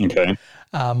sweet, Okay.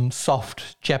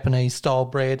 soft Japanese-style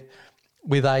bread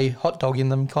with a hot dog in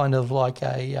them, kind of like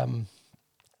a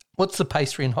what's the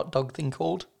pastry and hot dog thing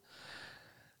called?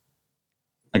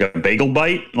 Like a bagel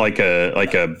bite, like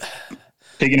a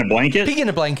pig in a blanket. Pig in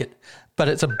a blanket, but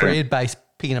it's a bread-based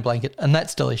pig in a blanket, and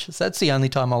that's delicious. That's the only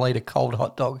time I'll eat a cold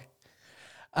hot dog.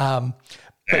 But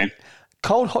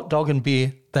cold hot dog and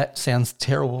beer, that sounds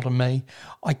terrible to me.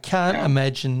 I can't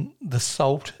imagine the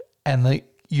salt and the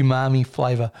umami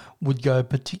flavour would go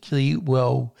particularly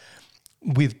well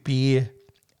with beer,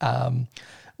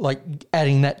 like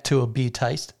adding that to a beer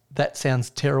taste. That sounds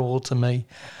terrible to me.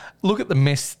 Look at the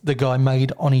mess the guy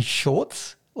made on his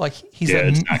shorts. Like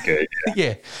it's not good.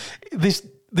 Yeah. This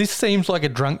seems like a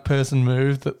drunk person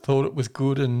move that thought it was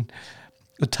good and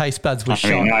the taste buds were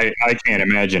shot. I can't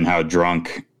imagine how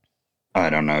drunk. I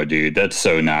don't know, dude. That's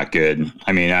so not good.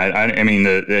 I mean,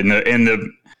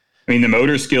 the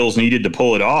motor skills needed to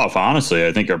pull it off, honestly,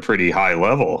 I think are pretty high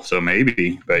level. So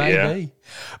maybe.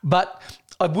 But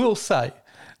I will say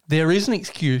there is an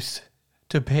excuse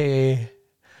to pair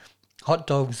hot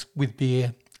dogs with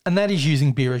beer, and that is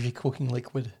using beer as your cooking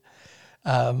liquid.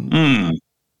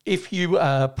 If you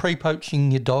are pre-poaching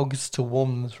your dogs to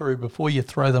warm them through before you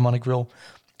throw them on a grill,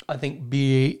 I think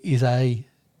beer is a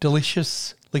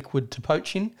delicious liquid to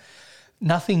poach in.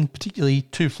 Nothing particularly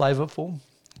too flavourful,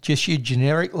 just your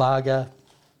generic lager.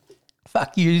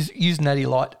 Fuck, use Natty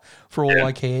Light for all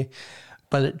I care,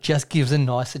 but it just gives a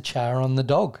nicer char on the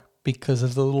dog because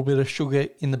of the little bit of sugar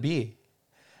in the beer.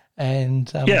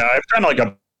 And I've done like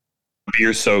a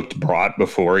beer-soaked brat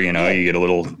before. You get a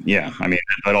little. I mean,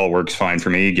 that all works fine for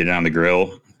me. Get it on the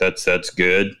grill. That's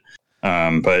good.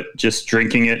 But just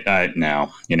drinking it,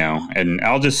 no. And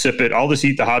I'll just sip it. I'll just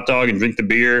eat the hot dog and drink the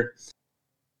beer.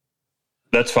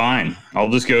 That's fine.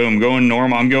 I'm going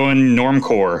norm. I'm going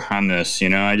normcore on this.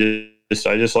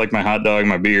 I just like my hot dog,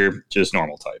 my beer, just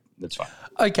normal type. That's fine.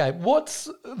 Okay, what's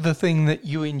the thing that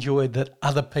you enjoyed that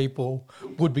other people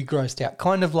would be grossed out?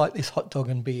 Kind of like this hot dog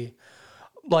and beer.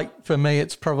 Like for me,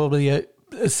 it's probably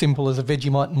as simple as a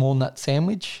Vegemite and walnut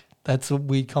sandwich. That's a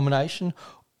weird combination.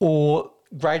 Or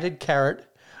grated carrot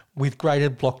with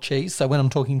grated block cheese. So when I'm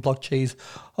talking block cheese,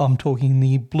 I'm talking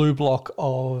the blue block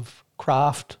of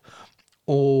Kraft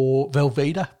or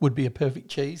Velveeta would be a perfect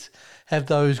cheese. Have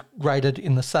those grated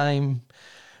in the same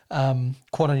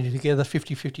quantity together,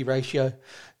 50-50 ratio,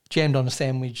 jammed on a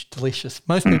sandwich, delicious.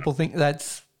 Most people think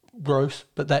that's gross,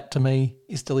 but that to me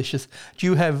is delicious. Do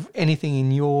you have anything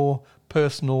in your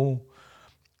personal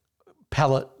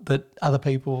palate that other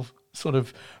people sort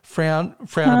of frown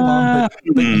upon,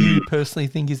 but you personally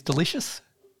think is delicious?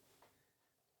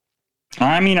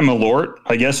 I mean, a Malort.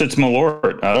 I guess it's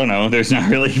Malort. I don't know. There's not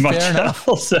really much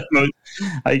else.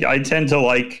 I tend to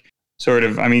like sort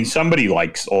of. I mean, somebody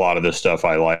likes a lot of the stuff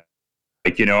I like.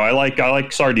 I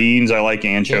like sardines. I like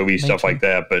anchovies, stuff like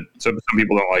that. But some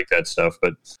people don't like that stuff.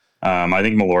 But I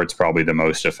think Malort's probably the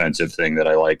most offensive thing that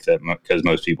I like, because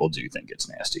most people do think it's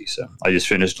nasty. So I just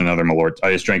finished another Malort.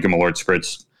 I just drank a Malort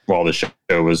spritz while the show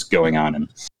was going on, and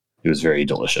it was very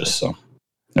delicious. So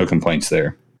no complaints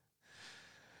there.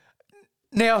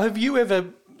 Now, have you ever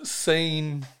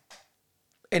seen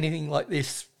anything like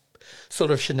this sort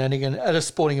of shenanigan at a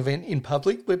sporting event in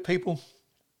public where people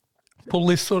pull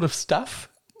this sort of stuff?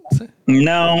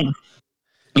 No.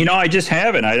 I just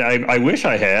haven't. I wish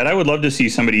I had. I would love to see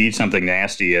somebody eat something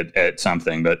nasty at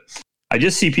something, but I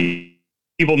just see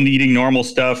people eating normal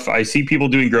stuff. I see people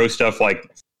doing gross stuff like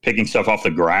picking stuff off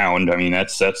the ground. I mean,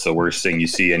 that's the worst thing you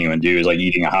see anyone do, is like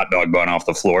eating a hot dog bun off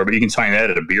the floor. But you can find that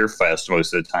at a beer fest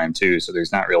most of the time too. So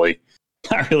there's not really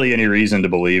any reason to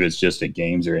believe it's just at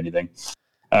games or anything.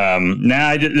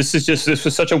 This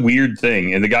was such a weird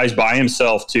thing, and the guy's by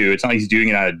himself too. It's not like he's doing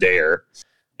it on a dare.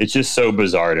 It's just so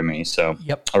bizarre to me. So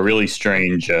a really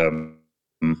strange, some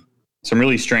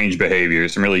really strange behavior,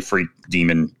 some really freak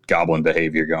demon goblin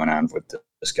behavior going on with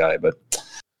this guy. But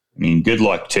I mean, good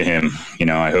luck to him.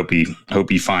 I hope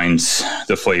he finds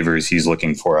the flavors he's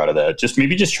looking for out of that.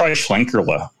 Maybe just try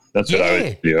Schlenkerla. That's what I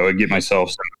would do. I would get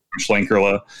myself some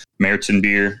Schlenkerla Märzen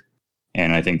beer,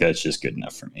 and I think that's just good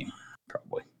enough for me,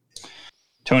 probably.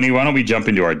 Tony, why don't we jump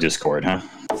into our Discord, huh?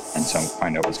 And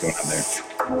find out what's going on there.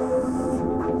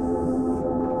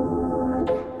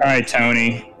 All right,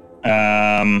 Tony.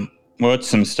 What's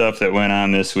some stuff that went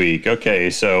on this week? Okay,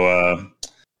 so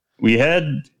we had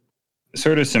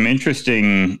sort of some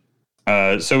interesting.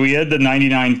 So we had the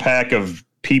 99 pack of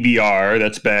PBR.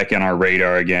 That's back on our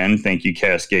radar again. Thank you,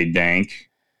 Cascade Dank,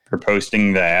 for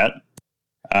posting that.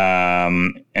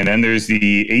 And then there's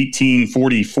the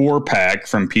 1844 pack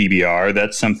from PBR.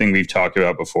 That's something we've talked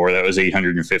about before. That was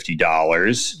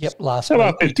 $850. Yep, last so week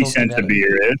about 50 cents a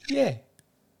beer. Yeah.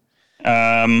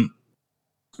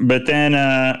 But then,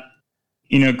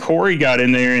 Corey got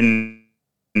in there, and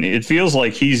it feels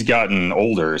like he's gotten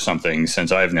older or something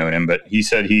since I've known him. But he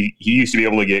said he used to be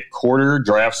able to get quarter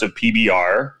drafts of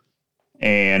PBR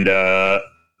and a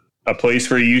place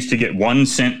where he used to get 1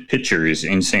 cent pitchers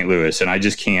in St. Louis. And I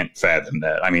just can't fathom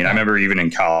that. I mean, I remember even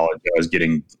in college, I was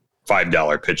getting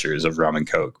 $5 pitchers of rum and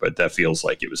Coke, but that feels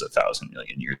like it was 1,000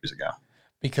 million years ago.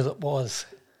 Because it was.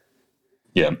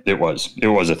 Yeah, it was. It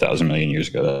was 1,000 million years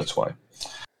ago. That's why.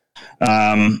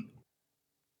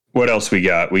 What else we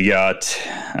got? We got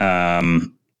a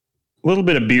little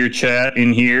bit of beer chat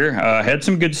in here. Had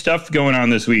some good stuff going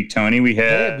on this week, Tony. We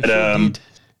had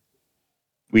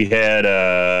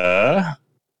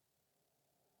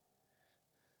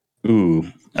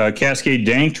Cascade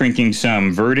Dank drinking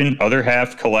some Verdant Other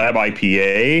Half Collab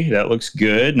IPA. That looks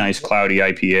good. Nice cloudy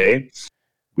IPA.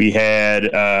 We had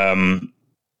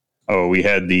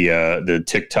the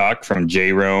TikTok from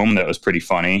J Rome. That was pretty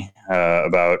funny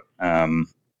about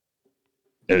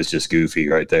it was just goofy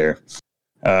right there.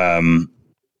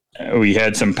 We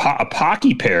had some a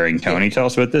Pocky pairing, Tony. Tell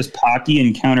us about this. Pocky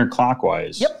and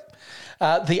Counterclockwise. Yep.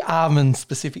 The almond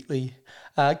specifically.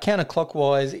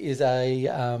 Counterclockwise is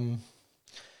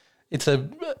it's a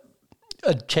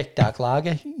Czech dark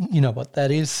lager. You know what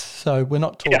that is. So we're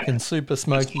not talking super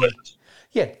smoky.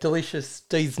 Yeah, delicious.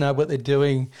 Dees know what they're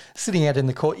doing. Sitting out in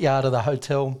the courtyard of the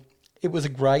hotel. It was a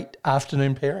great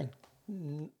afternoon pairing.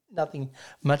 Nothing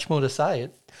much more to say.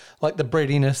 It like the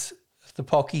breadiness of the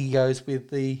Pocky goes with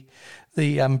the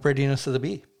breadiness of the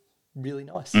beer. Really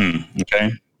nice.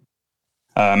 Okay.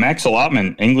 Max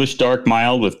Allotment, English Dark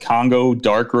Mild with Congo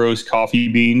Dark Roast coffee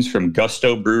beans from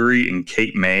Gusto Brewery in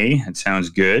Cape May. It sounds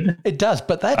good. It does,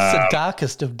 but that's the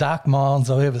darkest of dark milds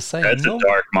I've ever seen. That's a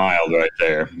dark mild right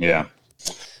there. Yeah.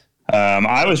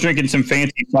 I was drinking some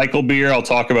fancy cycle beer. I'll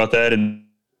talk about that in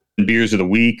beers of the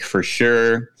week for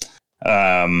sure.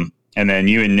 And then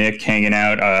you and Nick hanging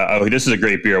out. This is a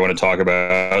great beer I want to talk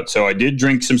about. So I did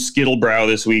drink some Skittle Brow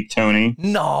this week, Tony.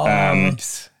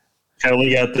 Nice.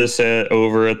 Kelly got this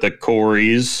over at the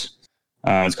Corey's.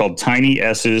 It's called Tiny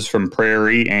S's from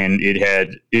Prairie, and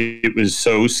it was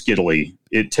so Skittly.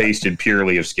 It tasted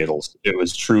purely of Skittles. It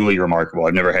was truly remarkable.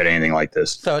 I've never had anything like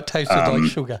this. So it tasted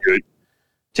like sugar. It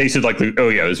tasted like it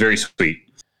was very sweet.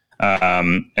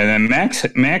 And then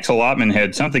Max Allotment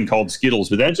had something called Skittles,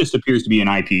 but that just appears to be an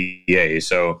IPA.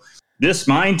 So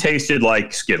mine tasted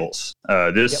like Skittles. I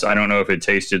don't know if it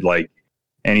tasted like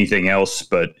anything else,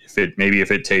 but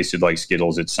if it tasted like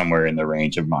Skittles, it's somewhere in the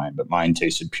range of mine. But mine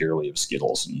tasted purely of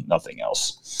Skittles and nothing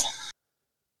else.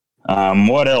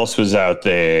 What else was out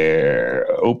there?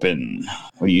 Open.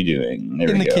 What are you doing? There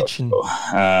in we the go. Kitchen.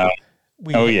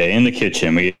 In the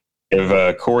kitchen. We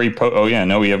have Corey.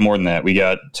 We have more than that. We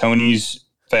got Tony's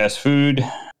Fast Food,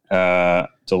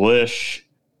 Delish.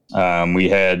 We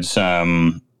had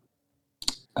some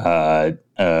man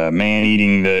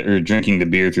drinking the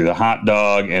beer through the hot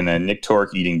dog, and then Nick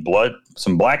Torque eating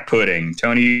some black pudding.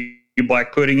 Tony, you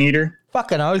black pudding eater?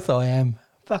 Fucking oath, I am.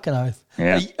 Fucking oath.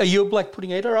 Yeah. Are you a black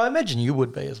pudding eater? I imagine you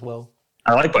would be as well.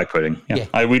 I like black pudding.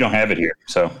 Yeah. We don't have it here,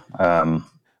 so.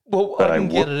 Well, I can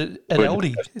get it at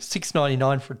Aldi.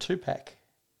 $6.99 for a 2-pack.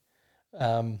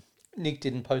 Nick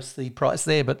didn't post the price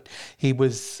there, but he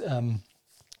was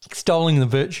extolling the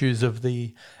virtues of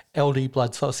the Aldi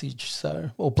blood sausage,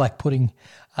 or black pudding,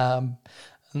 and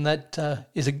that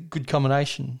is a good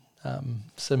combination.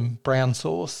 Some brown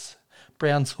sauce,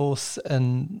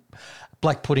 and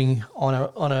black pudding on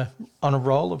a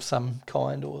roll of some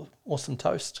kind, or some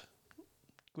toast.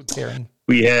 Good pairing.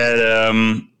 We had.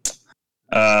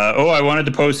 I wanted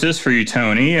to post this for you,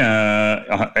 Tony.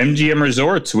 MGM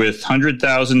Resorts with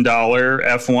 $100,000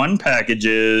 F1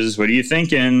 packages. What are you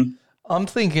thinking? I'm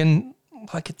thinking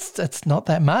it's not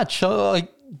that much. We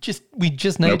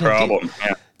just need a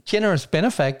generous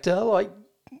benefactor.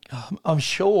 I'm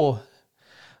sure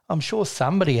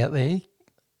somebody out there.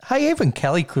 Hey, even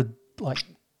Kelly could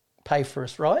pay for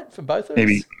us, right? For both of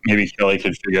us. Maybe Kelly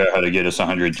could figure out how to get us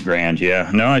 $100,000. Yeah,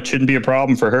 no, it shouldn't be a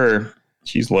problem for her.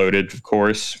 She's loaded, of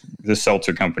course. The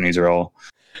seltzer companies are all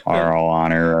on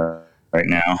her right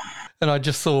now. And I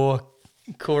just saw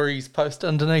Corey's post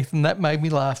underneath, and that made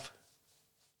me laugh.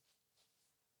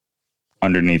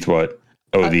 Underneath what?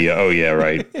 Right.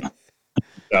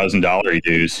 $1,000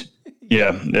 dues.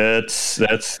 Yeah, that's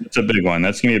a big one.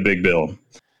 That's gonna be a big bill.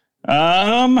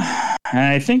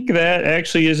 I think that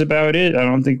actually is about it. I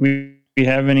don't think we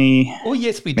have any. Oh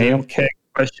yes, we do. Mail keg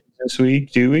questions this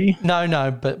week, do we?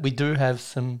 No, but we do have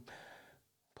some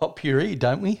potpourri,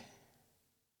 don't we?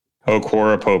 Oh,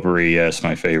 Quora Potpourri, yes,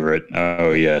 my favorite.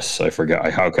 Oh, yes, I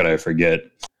forgot. How could I forget?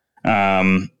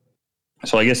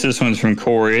 So I guess this one's from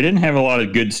Corey. I didn't have a lot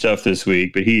of good stuff this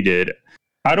week, but he did.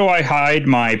 How do I hide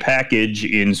my package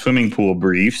in swimming pool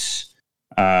briefs?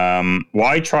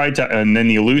 Why try to? And then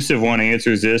the elusive one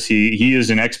answers this. He is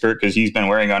an expert because he's been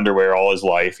wearing underwear all his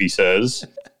life. He says,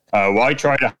 "Why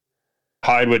try to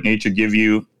hide what nature gave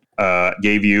you?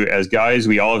 As guys,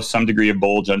 we all have some degree of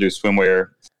bulge under swimwear.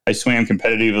 I swam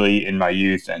competitively in my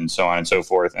youth, and so on and so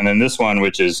forth." And then this one,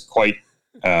 which is quite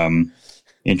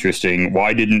interesting.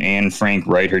 Why didn't Anne Frank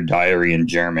write her diary in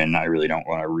German? I really don't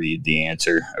want to read the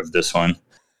answer of this one,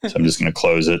 so I'm just going to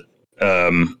close it.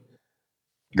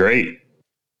 Great.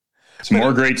 Some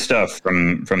more great stuff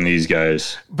from these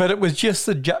guys. But it was just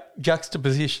the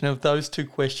juxtaposition of those two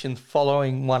questions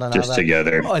following one another. Just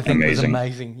together. I think was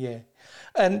amazing, yeah.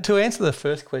 And to answer the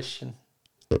first question,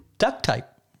 duct tape,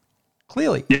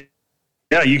 clearly.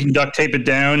 Yeah, you can duct tape it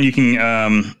down. You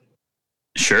can,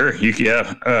 sure,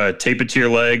 tape it to your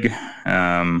leg.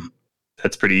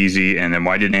 That's pretty easy. And then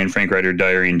why didn't Anne Frank write her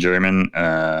diary in German?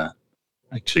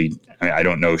 Actually, I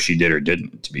don't know if she did or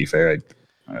didn't, to be fair.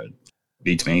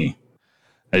 Beats me.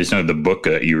 I just know the book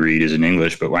that you read is in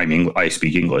English, but I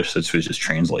speak English. That's just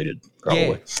translated,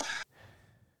 probably.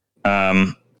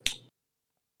 Yeah.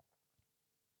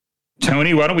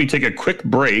 Tony, why don't we take a quick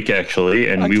break, actually,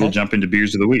 and we will jump into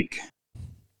Beers of the Week.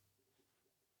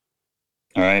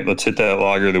 All right, let's hit that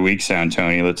Lager of the Week sound,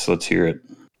 Tony. Let's hear it.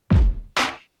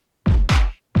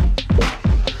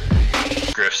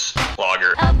 Griff's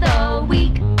Lager of the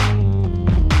Week.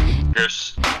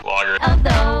 Griff's Lager of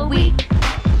the Week.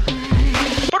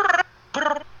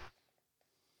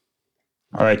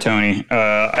 All right, Tony.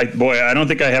 I don't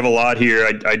think I have a lot here.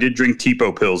 I did drink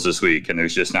Tipo Pills this week, and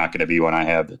there's just not going to be one I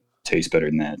have that tastes better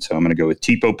than that. So I'm going to go with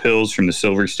Tipo Pills from the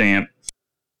Silver Stamp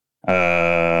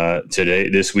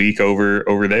this week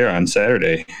over there on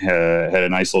Saturday. Had a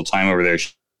nice little time over there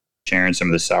sharing some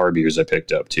of the sour beers I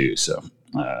picked up too. So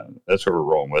that's what we're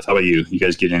rolling with. How about you? You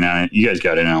guys get in on it? You guys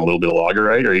got in on a little bit of lager,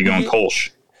 right? Or are you going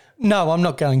Kolsch? No, I'm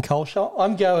not going Kolsch.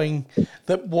 I'm going,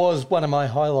 that was one of my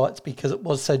highlights because it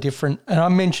was so different. And I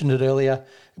mentioned it earlier.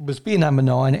 It was beer number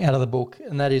 9 out of the book,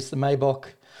 and that is the Maibock.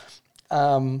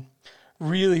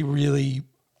 Really, really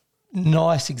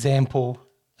nice example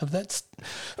of that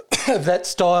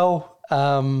style.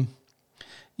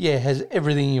 Has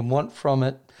everything you want from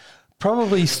it.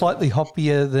 Probably slightly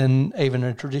hoppier than even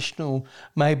a traditional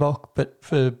Maibock, but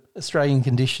for Australian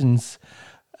conditions,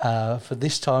 for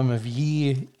this time of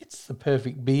year, it's the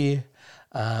perfect beer.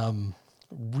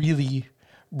 Really,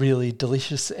 really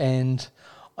delicious, and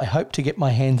I hope to get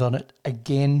my hands on it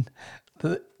again.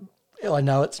 I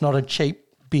know it's not a cheap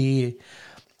beer.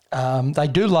 They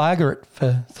do lager it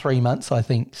for 3 months, I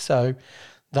think. So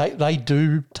they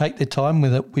do take their time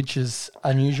with it, which is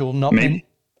unusual. Not many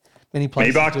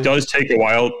places Maibock does take a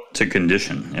while to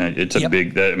condition. It's a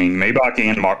big. Maibock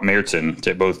and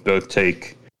Märzen both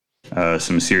take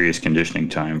some serious conditioning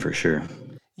time for sure.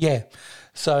 Yeah.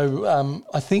 So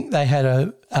I think they had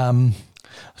I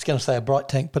was going to say a bright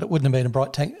tank, but it wouldn't have been a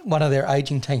bright tank. One of their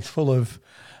aging tanks full of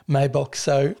Maibock.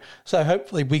 So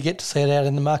hopefully we get to see it out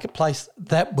in the marketplace.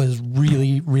 That was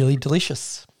really, really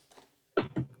delicious.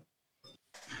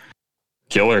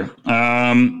 Killer.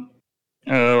 How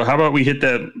about we hit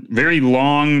that very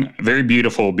long, very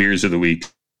beautiful Beers of the Week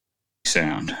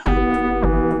sound?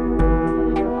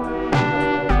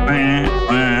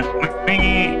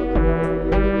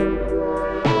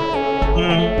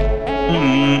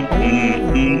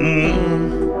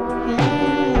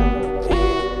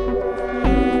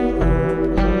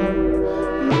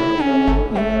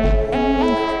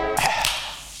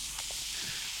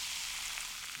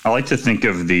 I like to think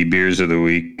of the Beers of the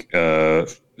Week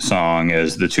song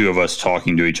as the two of us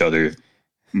talking to each other,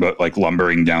 but like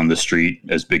lumbering down the street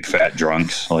as big fat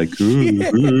drunks. Like,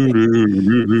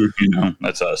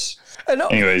 that's us.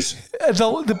 Anyways,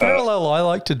 the parallel I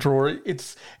like to draw,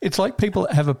 it's like people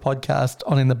that have a podcast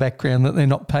on in the background that they're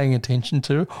not paying attention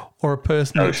to, or a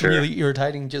person that's really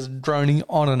irritating, just droning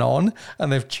on,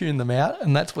 and they've tuned them out,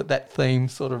 and that's what that theme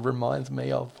sort of reminds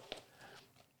me of.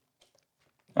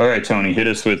 All right, Tony, hit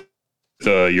us with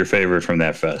your favorite from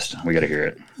that fest. We got to hear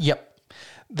it. Yep.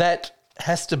 That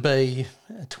has to be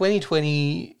a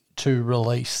 2022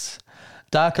 release.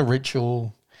 Darker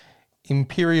Ritual,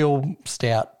 Imperial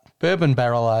Stout, Bourbon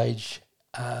Barrel Age.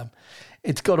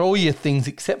 It's got all your things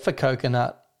except for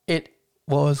coconut. It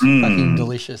was fucking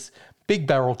delicious. Big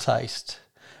barrel taste,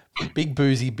 big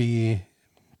boozy beer,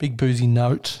 big boozy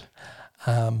note.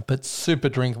 but super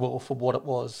drinkable for what it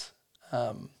was.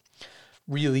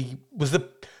 Really was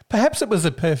perhaps it was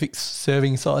the perfect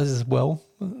serving size as well.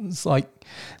 It's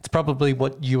probably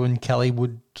what you and Kelly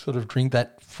would sort of drink,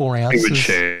 that 4 ounces. We would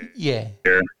share. Yeah.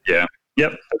 Yeah.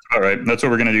 Yep. That's all right. That's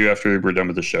what we're going to do after we're done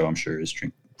with the show, I'm sure, is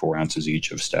drink 4 ounces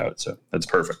each of stout. So that's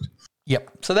perfect.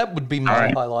 Yep. So that would be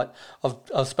my highlight.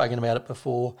 I've spoken about it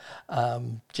before.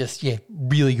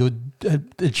 Really good.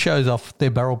 It shows off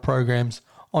their barrel programs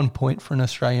on point for an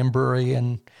Australian brewery,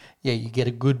 and you get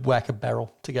a good whack of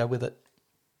barrel to go with it.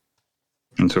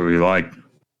 That's what we like.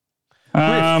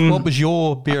 Griff, what was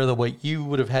your beer of the week? You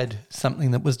would have had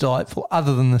something that was delightful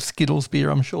other than the Skittles beer,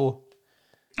 I'm sure.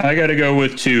 I got to go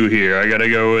with 2 here. I got to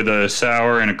go with a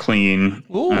sour and a clean.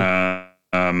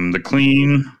 The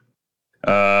clean.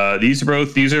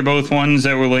 These are both ones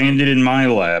that were landed in my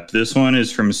lap. This one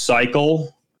is from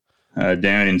Cycle,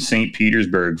 down in St.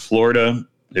 Petersburg, Florida.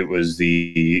 It was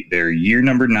their year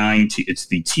number 9. It's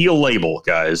the teal label,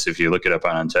 guys. If you look it up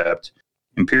on Untapped.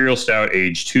 Imperial Stout,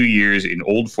 aged 2 years in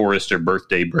Old Forester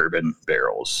birthday bourbon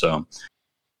barrels. So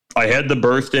I had the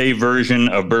birthday version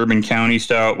of Bourbon County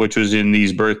Stout, which was in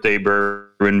these birthday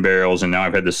bourbon barrels, and now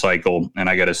I've had the Cycle, and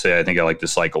I got to say, I think I like the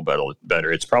Cycle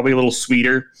better. It's probably a little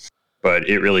sweeter, but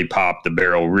it really popped. The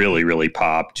barrel really, really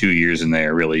popped. 2 years in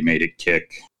there really made it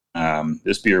kick.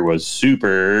 This beer was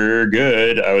super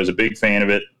good. I was a big fan of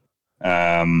it.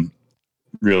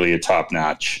 Really a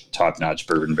top-notch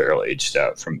bourbon barrel-aged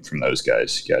stout from those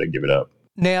guys. Got to give it up.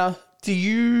 Now, do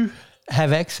you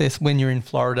have access when you're in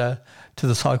Florida to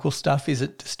the Cycle stuff? Is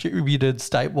it distributed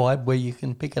statewide where you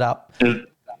can pick it up?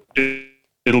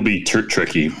 It'll be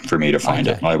tricky for me to find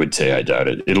it. I would say I doubt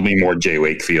it. It'll be more Jay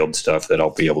Wakefield stuff that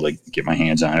I'll be able to get my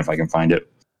hands on if I can find it.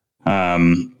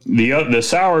 The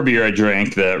sour beer I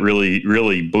drank that really,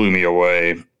 really blew me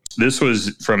away. This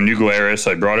was from New Glarus.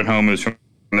 I brought it home. It was from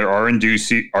their R&D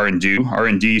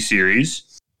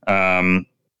series. It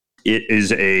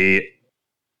is a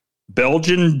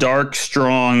Belgian dark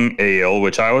strong ale,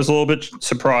 which I was a little bit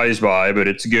surprised by, but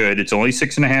it's good. It's only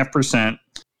 6.5%,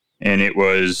 and it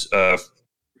was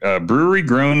brewery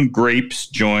grown grapes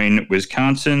join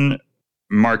Wisconsin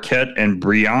Marquette and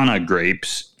Brianna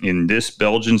grapes in this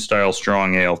Belgian style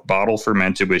strong ale, bottle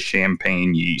fermented with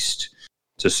champagne yeast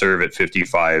to serve at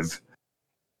 55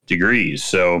 degrees.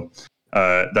 So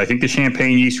I think the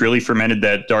champagne yeast really fermented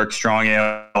that dark strong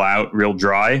ale out real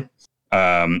dry.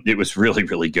 It was really,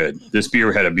 really good. This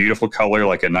beer had a beautiful color,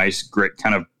 like a nice grit,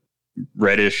 kind of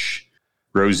reddish,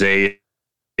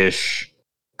 rosé-ish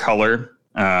color.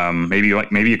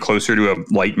 Maybe closer to a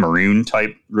light maroon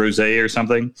type rosé or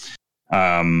something.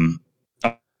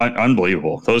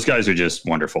 Unbelievable. Those guys are just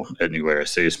wonderful at New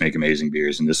Glarus. They just make amazing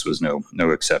beers, and this was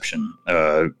no exception.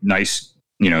 Nice,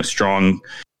 strong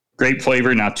grape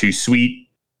flavor, not too sweet,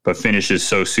 but finishes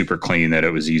so super clean that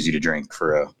it was easy to drink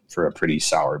for a pretty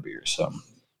sour beer. So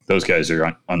those guys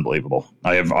are unbelievable.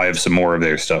 I have some more of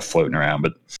their stuff floating around,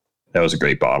 but that was a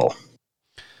great bottle.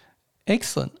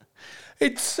 Excellent.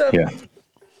 It's like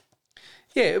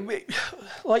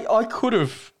I could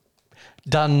have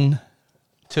done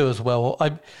 2 as well.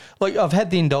 I've had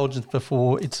the Indulgence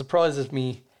before. It surprises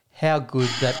me how good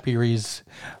that beer is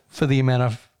for the amount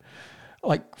of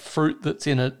fruit that's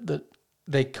in it, that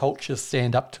their cultures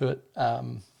stand up to it.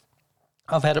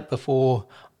 I've had it before.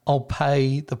 I'll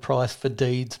pay the price for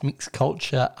Deeds mixed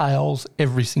culture ales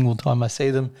every single time I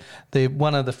see them. They're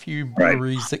one of the few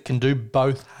breweries that can do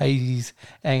both hazies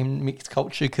and mixed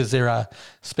culture, because there are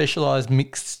specialised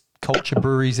mixed culture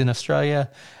breweries in Australia.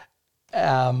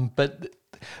 But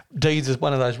Deeds is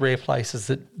one of those rare places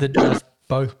that does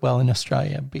both well in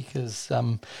Australia, because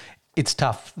it's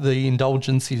tough. The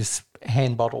Indulgence is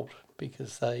hand bottled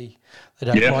because they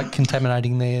don't like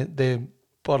contaminating their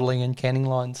bottling and canning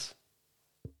lines.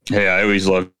 Hey, I always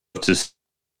love to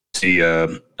see.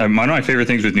 One of my favorite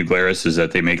things with New Glarus is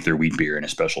that they make their wheat beer in a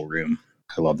special room.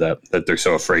 I love that they're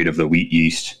so afraid of the wheat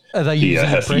yeast. Are they using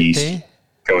Hef yeast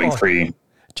going free?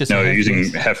 They're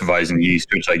using Hefeweizen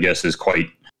yeast, which I guess is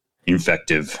quite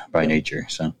infective by nature.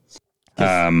 So,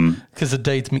 because the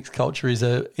Deeds mixed culture is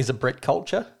a Brett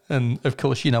culture, and of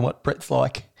course you know what Brett's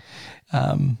like.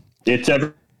 It's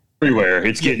everywhere.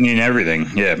 It's getting in everything.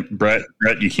 Yeah, Brett,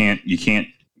 you can't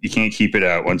keep it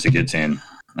out once it gets in.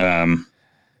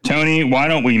 Tony, why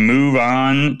don't we move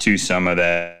on to some of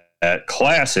that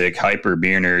classic Hyper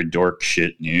Beer Nerd dork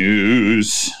shit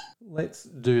news? Let's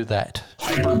do that.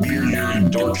 Hyper Beer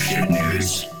Nerd dork shit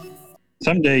news.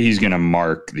 Someday he's going to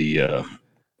mark the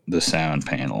sound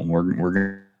panel. We're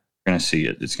going to see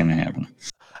it. It's going to happen.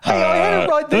 Hey, I had it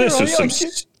right there. I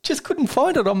just couldn't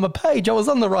find it on my page. I was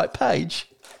on the right page.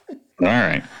 All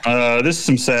right. This is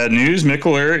some sad news.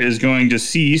 Mikkeller is going to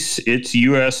cease its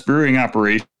U.S. brewing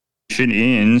operation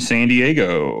in San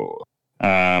Diego.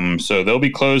 So they'll be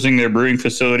closing their brewing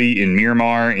facility in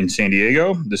Miramar in San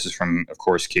Diego. This is from, of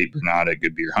course, Kate Bernard at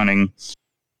Good Beer Hunting.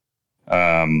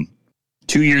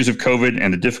 2 years of COVID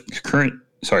and the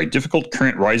difficult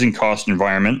current rising cost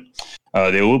environment.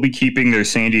 They will be keeping their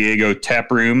San Diego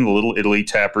tap room, the Little Italy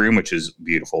tap room, which is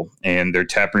beautiful, and their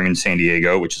tap room in San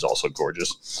Diego, which is also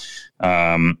gorgeous.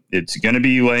 It's going to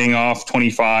be laying off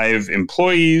 25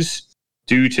 employees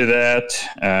due to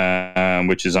that,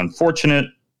 which is unfortunate.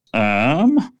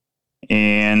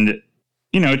 And,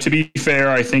 you know, to be fair,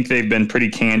 I think they've been pretty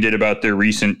candid about their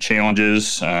recent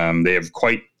challenges. They have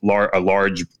quite a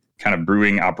large kind of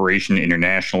brewing operation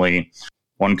internationally.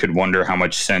 One could wonder how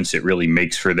much sense it really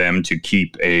makes for them to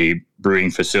keep a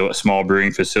small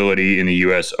brewing facility in the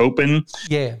U.S. open.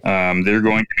 Yeah. They're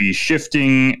going to be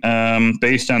shifting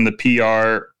based on the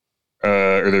PR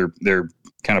or their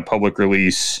kind of public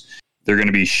release. They're going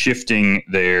to be shifting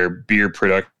their beer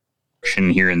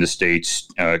production here in the States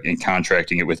and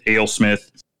contracting it with AleSmith,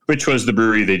 which was the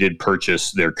brewery they did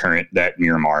purchase that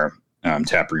Miramar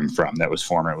tap room from. That was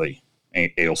formerly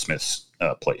AleSmith's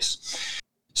place.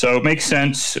 So it makes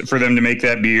sense for them to make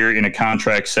that beer in a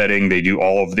contract setting. They do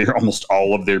almost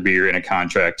all of their beer in a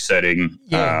contract setting.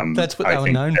 Yeah, that's what they were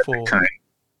known for. The current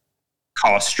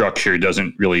cost structure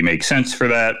doesn't really make sense for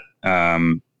that.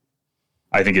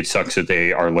 I think it sucks that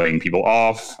they are laying people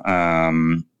off.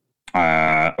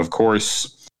 Of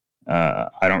course,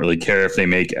 I don't really care if they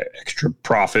make extra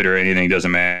profit or anything. It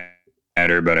doesn't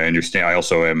matter, but I understand. I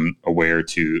also am aware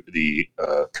to the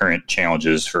current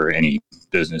challenges for any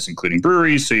business, including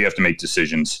breweries. So you have to make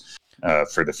decisions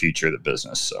for the future of the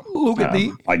business. So look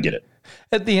I get it.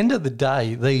 At the end of the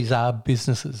day, these are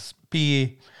businesses.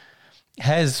 Beer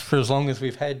has, for as long as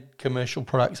we've had commercial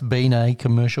products, been a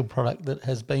commercial product that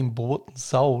has been bought and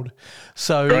sold.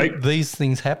 So right. These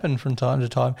things happen from time to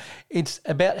time. It's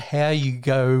about how you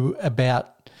go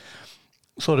about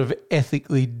sort of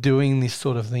ethically doing this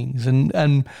sort of things.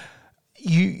 And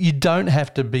you don't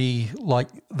have to be like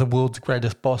the world's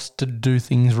greatest boss to do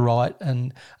things right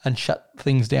and shut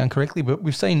things down correctly. But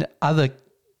we've seen other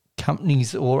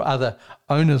companies or other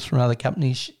owners from other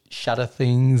companies shutter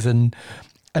things and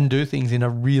do things in a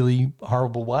really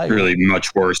horrible way. Really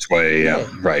much worse way, yeah.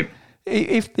 Right.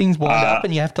 If things wind up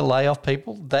and you have to lay off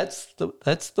people, that's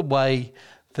the way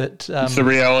that... it's the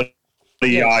reality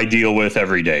I deal with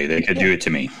every day. They could do it to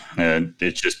me.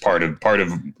 It's just part of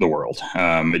the world.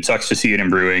 It sucks to see it in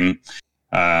brewing.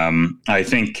 I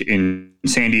think in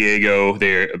San Diego,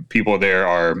 people there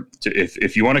are.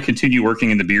 If you want to continue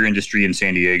working in the beer industry in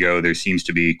San Diego, there seems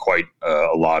to be quite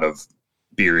a lot of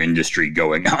beer industry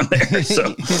going on there.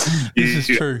 So this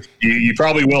is true. You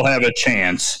probably will have a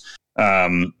chance.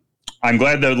 I'm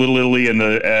glad that Little Italy and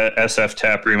the SF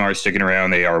tap room are sticking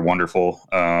around. They are wonderful.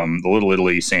 The Little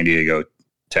Italy San Diego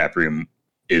tap room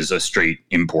is a straight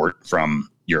import from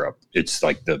Europe. It's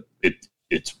like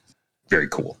it's very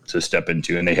cool to step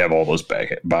into, and they have all those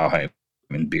Bauheim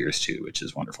beers too, which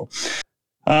is wonderful.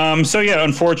 So yeah,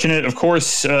 unfortunate. Of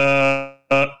course,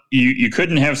 you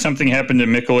couldn't have something happen to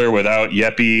Mikkeller without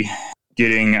Jeppe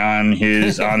getting on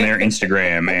their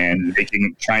Instagram and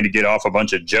trying to get off a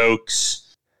bunch of jokes.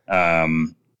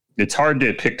 It's hard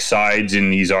to pick sides in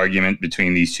these arguments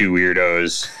between these two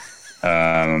weirdos.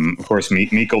 Of course,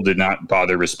 Mikkel did not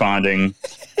bother responding,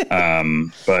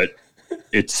 but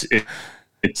it's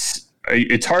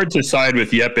hard to side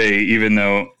with Jeppe, even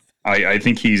though I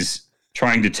think he's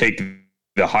trying to take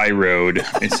the high road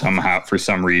somehow for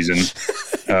some reason,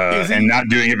 and not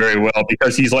doing it very well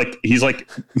because he's like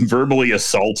verbally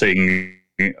assaulting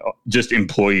just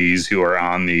employees who are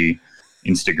on the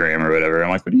Instagram or whatever.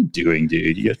 I'm like, what are you doing,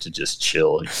 dude? You have to just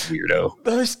chill, you weirdo.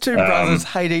 Those two brothers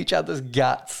hate each other's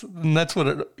guts, and that's what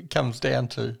it comes down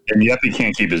to. And Jeppe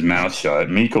can't keep his mouth shut.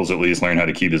 Mikkel's at least learned how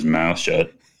to keep his mouth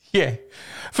shut. Yeah.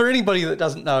 For anybody that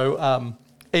doesn't know,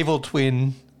 Evil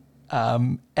Twin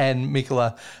and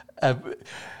Mikkel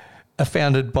are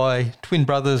founded by twin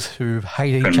brothers who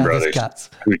hate each other's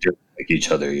guts. Who just like each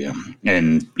other, yeah.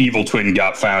 And Evil Twin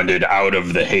got founded out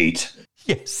of the hate.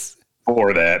 Yes.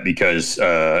 For that, because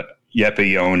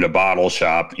Jeppe owned a bottle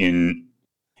shop in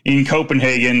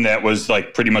Copenhagen that was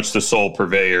like pretty much the sole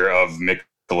purveyor of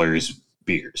Mikkeller's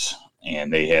beers,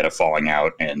 and they had a falling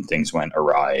out and things went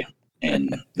awry,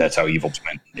 and that's how Evil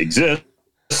Twin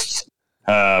exists.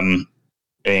 And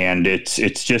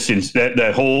it's just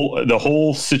the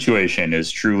whole situation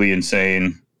is truly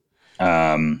insane.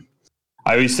 I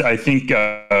think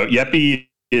Jeppe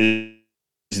is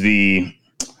the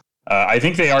I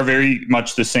think they are very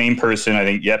much the same person. I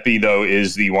think Yeppy, though,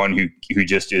 is the one who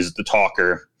just is the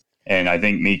talker. And I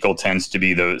think Meikle tends to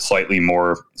be the slightly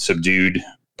more subdued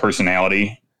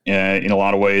personality in a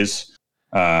lot of ways.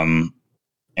 And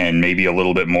maybe a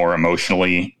little bit more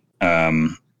emotionally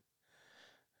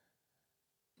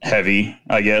heavy,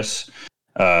 I guess.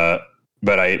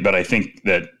 But I think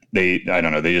that they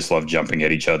just love jumping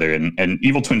at each other. And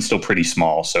Evil Twin's still pretty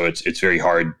small, so it's very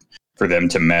hard for them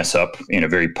to mess up in a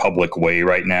very public way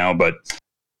right now. But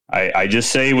I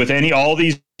just say with all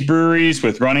these breweries,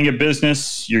 with running a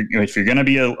business, if you're going to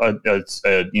be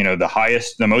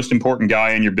the most important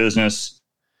guy in your business,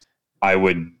 I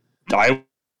would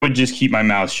just keep my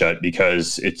mouth shut,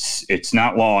 because it's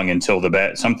not long until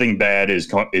something bad is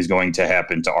going to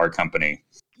happen to our company.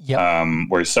 Yep.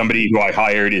 Where somebody who I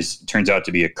hired turns out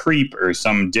to be a creep, or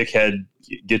some dickhead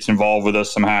gets involved with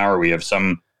us somehow, or we have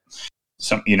some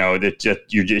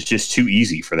it's just too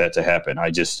easy for that to happen.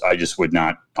 I just would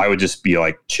not. I would just be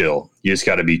like, chill. You just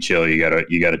got to be chill. You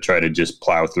gotta try to just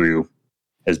plow through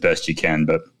as best you can.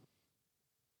 But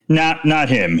not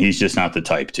him. He's just not the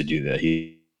type to do that.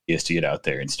 He has to get out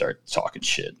there and start talking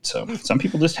shit. So some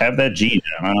people just have that gene.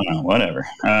 I don't know. Whatever.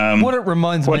 What it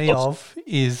reminds me of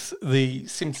is the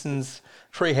Simpsons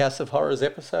Treehouse of Horrors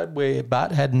episode where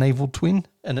Bart had an evil twin,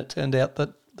 and it turned out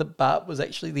that Bart was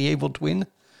actually the evil twin.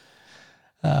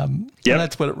 And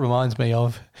that's what it reminds me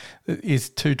of, is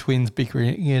two twins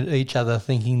bickering at each other,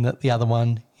 thinking that the other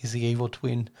one is the evil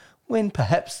twin, when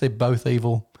perhaps they're both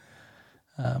evil.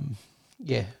 And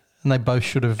they both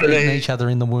should have eaten each other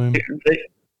in the womb.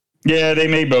 They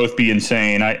may both be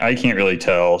insane. I can't really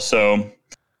tell. So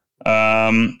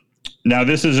now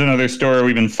this is another story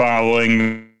we've been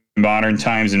following, Modern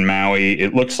Times and Maui.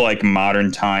 It looks like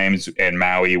Modern Times and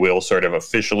Maui will sort of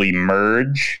officially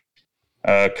merge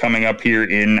coming up here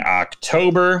in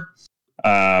October.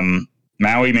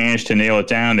 Maui managed to nail it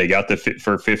down. They got the fit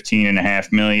for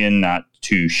 $15.5 million, not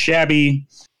too shabby.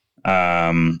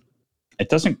 It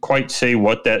doesn't quite say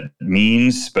what that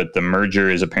means, but the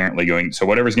merger is apparently going. So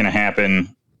whatever's going to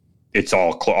happen, it's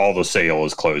all the sale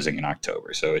is closing in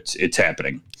October. So it's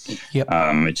happening. Yep.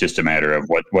 It's just a matter of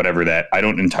whatever that. I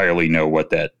don't entirely know what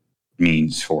that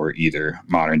means for either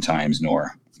Modern Times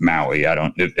nor Maui.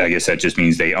 I guess that just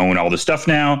means they own all the stuff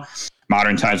now.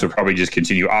 Modern Times will probably just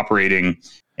continue operating,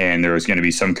 and there is going to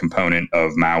be some component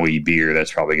of Maui beer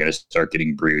that's probably going to start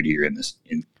getting brewed here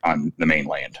on the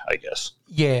mainland, I guess.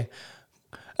 Yeah.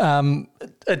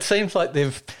 It seems like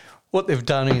what they've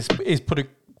done is put a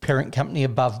parent company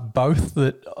above both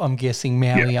that I'm guessing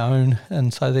Maui own,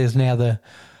 and so there's now the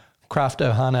Craft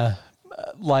Ohana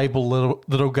label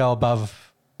that'll go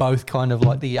above both, kind of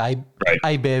like the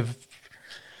ABEV,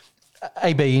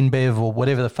 AB InBev, or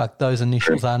whatever the fuck those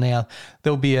initials are now.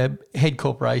 There'll be a head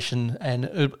corporation, and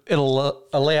it'll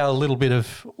allow a little bit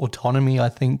of autonomy, I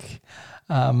think,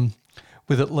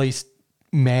 with at least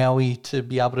Maui to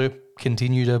be able to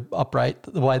continue to operate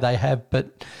the way they have,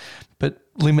 but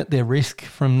limit their risk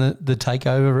from the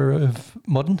takeover of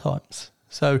Modern Times.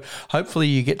 So hopefully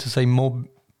you get to see more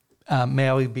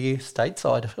Maui beer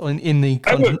stateside in the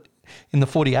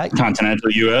 48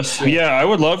 continental U.S. Yeah, I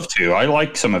would love to. I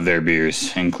like some of their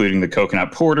beers, including the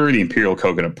coconut porter, the Imperial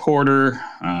Coconut Porter,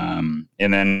 and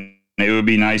then it would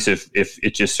be nice if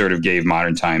it just sort of gave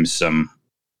Modern Times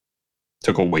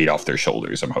took a weight off their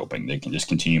shoulders. I'm hoping they can just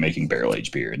continue making barrel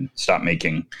aged beer and stop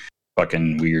making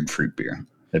fucking weird fruit beer.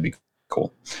 That'd be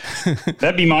cool.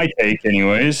 That'd be my take,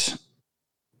 anyways.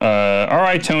 All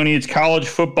right, Tony, it's college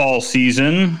football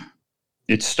season.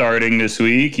 It's starting this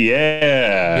week.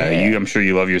 Yeah. I'm sure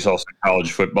you love yourself some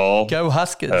college football. Go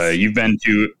Huskers. You've been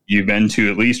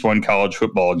to at least one college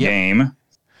football game.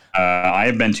 I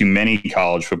have been to many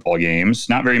college football games.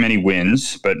 Not very many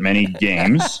wins, but many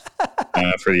games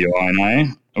for the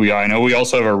Illini. I know we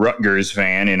also have a Rutgers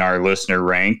fan in our listener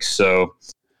ranks. So,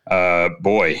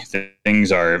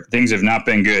 things have not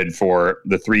been good for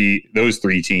those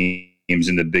three teams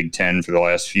in the Big Ten for the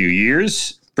last few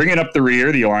years. Bringing up the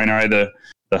rear, the Illini,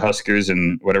 the Huskers,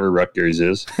 and whatever Rutgers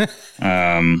is.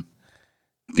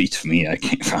 Beats me. I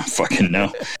can't fucking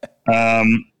know.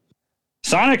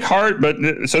 Sonic Hard,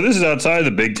 so this is outside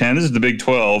the Big Ten. This is the Big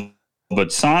 12.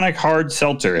 But Sonic Hard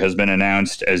Seltzer has been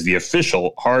announced as the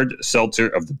official hard seltzer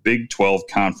of the Big 12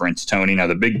 Conference, Tony. Now,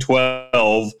 the Big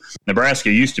 12, Nebraska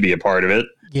used to be a part of it.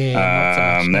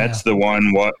 Yeah. That's the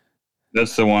one. What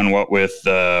with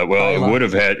it would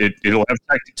have had it'll have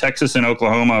Texas and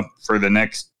Oklahoma for the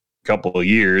next couple of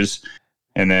years,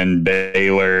 and then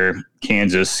Baylor,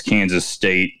 Kansas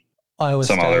State, Iowa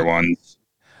some State, other ones.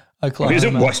 Oklahoma. Is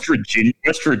it West Virginia?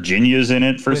 West Virginia's in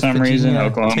it for some reason.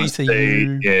 Oklahoma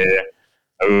TCU.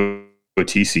 State, Oh,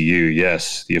 TCU,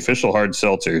 yes, the official hard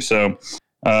seltzer. So,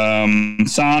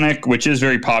 Sonic, which is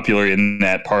very popular in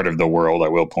that part of the world, I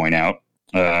will point out,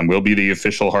 will be the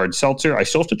official hard seltzer. I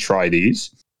still have to try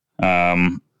these.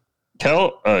 Kel.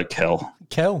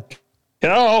 No,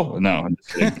 I'm just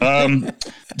kidding.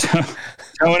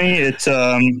 Tony,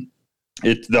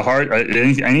 it's the hard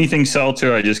anything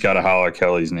seltzer. I just got to holler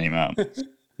Kelly's name out.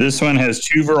 This one has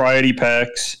 2 variety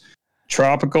packs,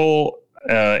 tropical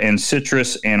and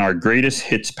citrus, and our greatest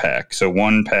hits pack. So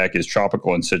one pack is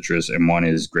tropical and citrus, and one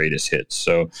is greatest hits.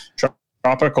 So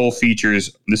tropical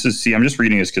features. I'm just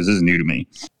reading this because this is new to me.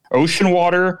 Ocean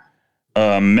water,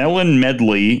 melon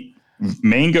medley,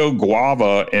 mango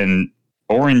guava, and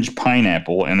orange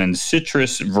pineapple. And then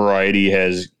citrus variety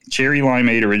has cherry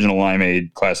limeade, original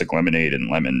limeade, classic lemonade, and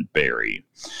lemon berry.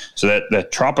 So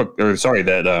that tropical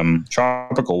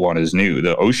one is new.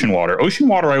 The ocean water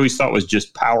I always thought was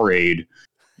just Powerade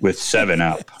with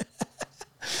 7-Up.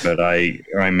 But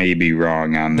I may be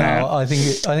wrong on that. No, I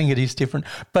think it is different.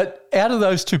 But out of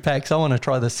those 2 packs, I want to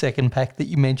try the second pack that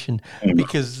you mentioned,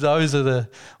 because those are the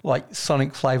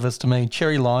Sonic flavors to me: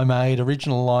 cherry limeade,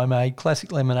 original limeade,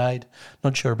 classic lemonade.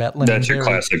 Not sure about lemon. That's your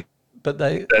classic. But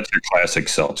that's your classic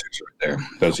seltzers right there.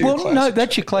 Those are your classics. No,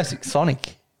 that's your classic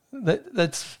Sonic.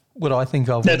 That's what I think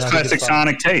of. That's classic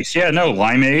Sonic taste. Yeah, no,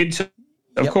 limeade.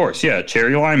 Of course, yeah,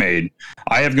 cherry limeade.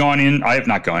 I have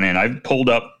not gone in. I've pulled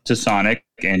up to Sonic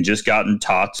and just gotten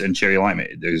tots and cherry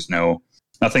limeade. There's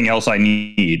nothing else I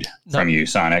need from you,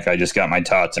 Sonic. I just got my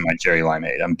tots and my cherry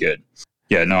limeade. I'm good.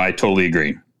 Yeah, no, I totally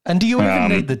agree. And do you even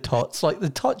need the tots? Like the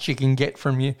tots you can get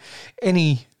from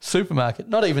any supermarket,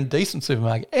 not even decent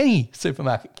supermarket. Any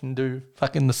supermarket can do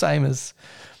fucking the same as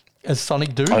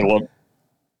Sonic do. I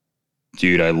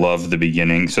love the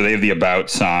beginning. So they have the About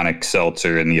Sonic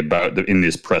Seltzer and in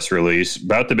this press release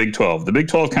about the Big 12. The Big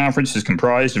 12 conference is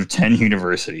comprised of 10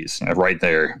 universities. Right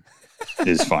there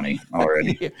is funny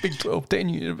already. Yeah, Big 12, 10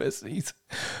 universities.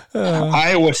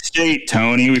 Iowa State,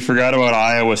 Tony. We forgot about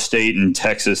Iowa State and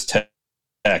Texas Tech.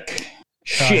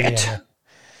 Shit.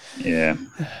 Yeah.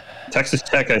 Texas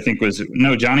Tech, I think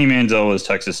Johnny Manziel was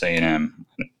Texas A&M.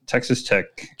 Texas Tech.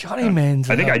 Johnny Manziel.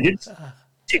 I think I did.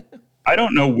 I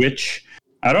don't know which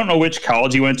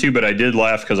college he went to, but I did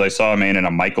laugh because I saw a man in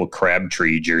a Michael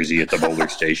Crabtree jersey at the Boulder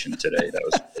Station today. That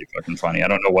was pretty fucking funny. I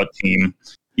don't know what team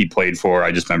he played for.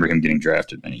 I just remember him getting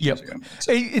drafted many years ago.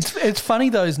 So. It's funny,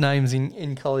 those names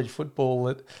in college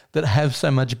football that have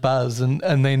so much buzz and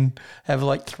then have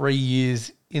 3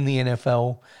 years in the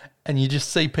NFL, and you just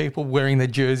see people wearing their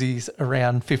jerseys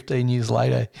around 15 years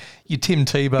later. Your Tim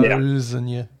Tebow's and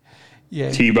your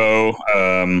Tebow.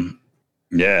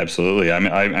 Yeah, absolutely.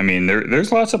 I mean,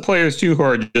 there's lots of players too who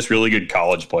are just really good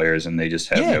college players, and they just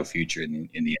have no future in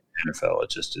the NFL. It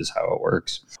just is how it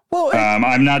works. Well,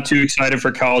 I'm not too excited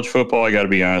for college football. I got to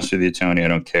be honest with you, Tony. I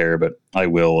don't care, but I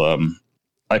will.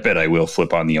 I bet I will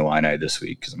flip on the Illini this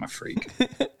week because I'm a freak.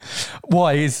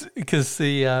 Why? Is because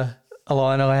the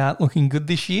Illini aren't looking good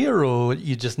this year, or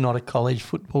you're just not a college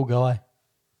football guy?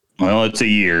 Well, it's a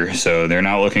year, so they're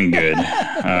not looking good.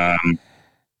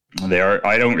 They are.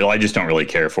 I just don't really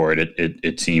care for it.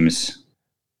 It seems,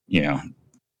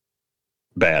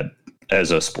 bad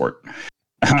as a sport. Do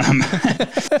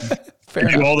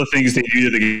all the things they do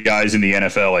to the guys in the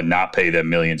NFL and not pay them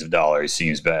millions of dollars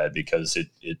seems bad because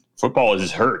football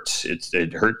just hurts.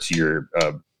 It hurts your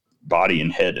body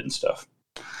and head and stuff.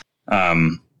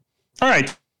 All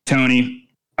right, Tony.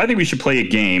 I think we should play a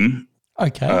game.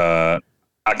 Okay. Not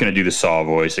going to do the Saw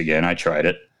voice again. I tried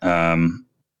it.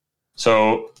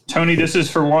 So. Tony, this is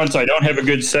for once I don't have a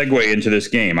good segue into this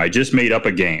game. I just made up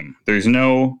a game. There's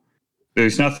nothing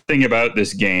about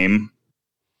this game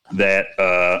that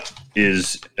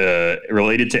is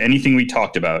related to anything we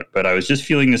talked about. But I was just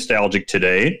feeling nostalgic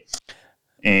today,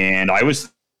 and I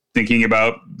was thinking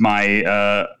about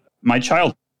my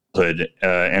childhood.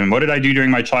 And what did I do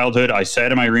during my childhood? I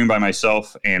sat in my room by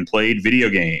myself and played video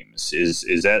games.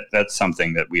 That's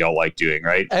something that we all like doing,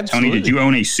 right? Absolutely. Tony, did you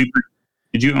own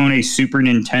a Super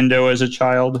Nintendo as a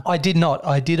child? I did not.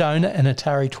 I did own an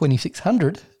Atari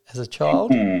 2600 as a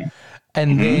child. Mm-hmm.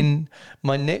 And then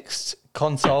my next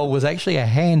console was actually a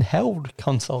handheld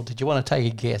console. Did you want to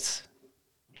take a guess?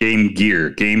 Game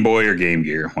Boy or Game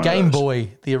Gear? Game Boy,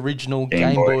 the original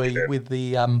Game Boy sure. with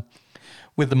the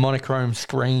monochrome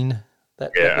screen. I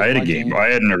had a Game Boy. I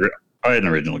had an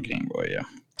original Game Boy, yeah.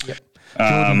 Yep.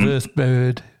 Jordan vs.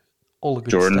 Bird. All the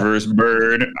good Jordan stuff. vs.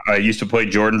 Bird. I used to play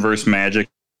Jordan vs. Magic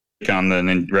on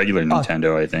the regular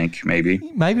Nintendo, I think, maybe.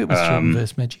 Maybe it was Jordan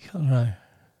vs. Magic. I don't know.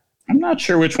 I'm not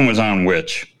sure which one was on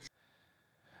which.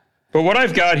 But what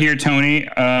I've got here, Tony,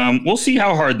 we'll see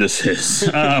how hard this is.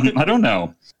 I don't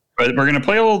know. But we're going to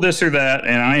play a little this or that,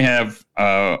 and I have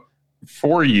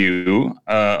for you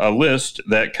a list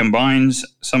that combines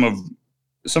some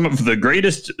of the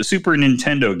greatest Super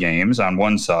Nintendo games on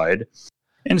one side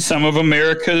and some of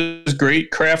America's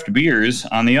great craft beers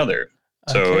on the other.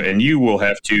 So, and you will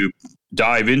have to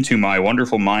dive into my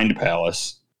wonderful mind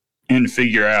palace and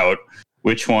figure out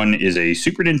which one is a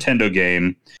Super Nintendo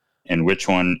game and which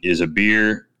one is a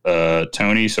beer,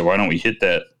 Tony. So why don't we hit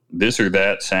that this or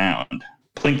that sound?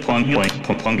 Plink, plunk, plink,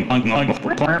 plunk, plunk,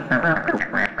 plunk,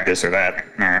 plunk. This or that.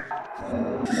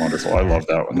 Wonderful. I love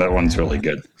that one. That one's really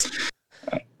good.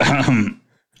 All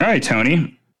right,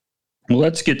 Tony.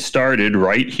 Let's get started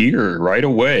right here, right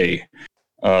away.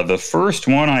 The first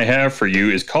one I have for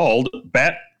you is called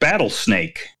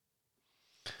Battlesnake.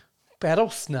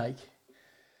 Battlesnake.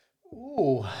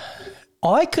 Ooh.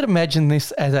 I could imagine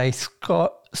this as a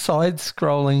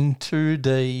side-scrolling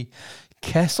 2D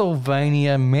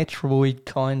Castlevania Metroid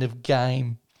kind of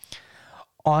game.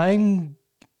 And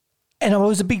I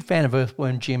was a big fan of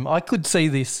Earthworm Jim. I could see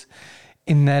this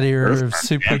in that era of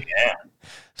Super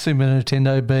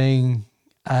Nintendo being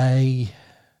a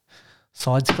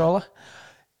side-scroller.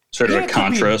 Sort of a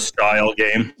Contra-style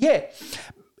game. Yeah.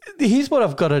 Here's what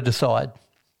I've got to decide.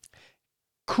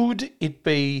 Could it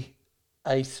be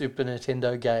a Super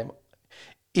Nintendo game?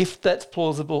 If that's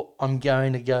plausible, I'm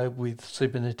going to go with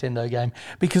Super Nintendo game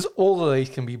because all of these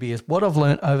can be beers. What I've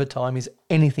learned over time is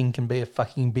anything can be a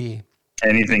fucking beer.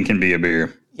 Anything can be a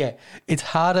beer. Yeah. It's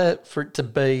harder for it to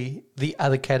be the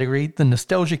other category, the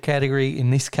nostalgia category in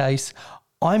this case.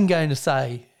 I'm going to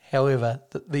say, however,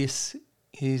 that this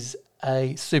is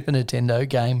a Super Nintendo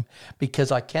game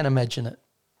because I can imagine it.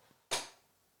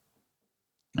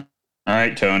 All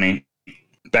right, Tony.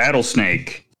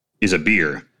 Battlesnake is a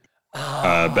beer.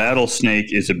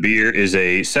 Battlesnake is a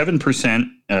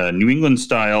 7% New England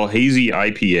style hazy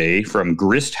IPA from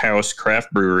Grist House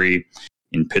Craft Brewery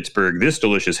in Pittsburgh. This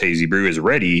delicious hazy brew is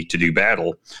ready to do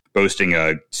battle, boasting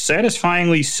a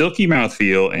satisfyingly silky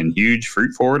mouthfeel and huge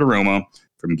fruit-forward aroma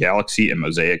from Galaxy and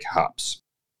Mosaic hops.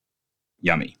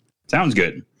 Yummy. Sounds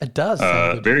good. It does.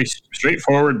 Sound good. Very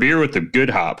straightforward beer with the good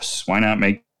hops. Why not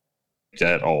make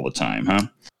that all the time, huh?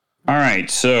 All right,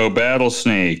 so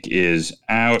Battlesnake is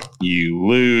out. You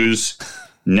lose.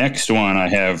 Next one I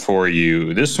have for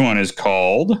you. This one is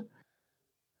called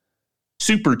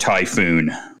Super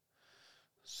Typhoon.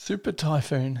 Super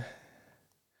Typhoon.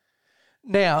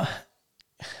 Now,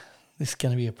 this is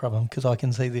going to be a problem because I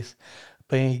can see this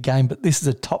being a game, but this is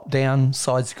a top-down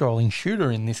side-scrolling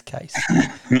shooter in this case.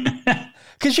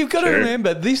 Because you've got to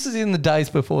remember, this is in the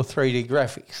days before 3D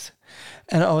graphics.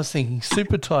 And I was thinking,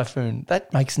 Super Typhoon,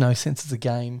 that makes no sense as a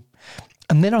game.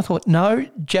 And then I thought, no,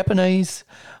 Japanese,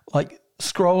 like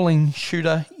scrolling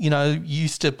shooter,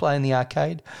 used to play in the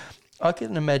arcade. I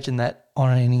can imagine that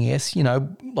on an NES,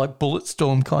 like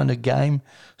Bulletstorm kind of game.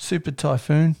 Super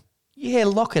Typhoon, yeah,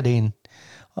 lock it in.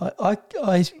 I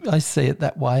see it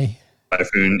that way.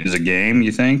 Typhoon is a game,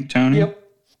 you think, Tony? Yep.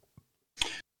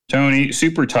 Tony,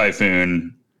 Super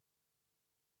Typhoon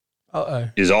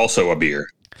is also a beer.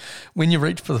 When you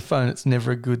reach for the phone, it's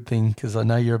never a good thing because I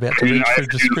know you're about to reach for a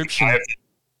description.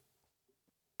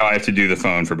 I have to do the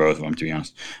phone for both of them, to be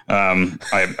honest,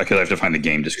 because I have to find the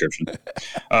game description.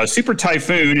 Super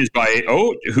Typhoon is by,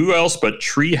 who else but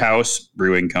Treehouse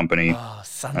Brewing Company. Oh,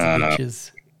 sons of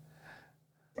bitches.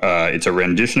 It's a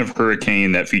rendition of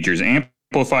Hurricane that features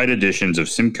amplified editions of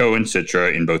Simcoe and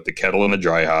Citra in both the kettle and the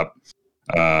dry hop.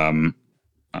 I'm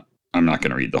not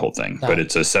going to read the whole thing, but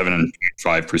it's a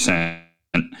 7.5%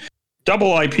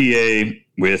 double IPA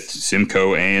with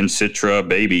Simcoe and Citra,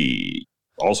 baby.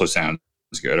 Also sounds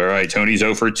good. All right, Tony's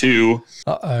 0 for 2.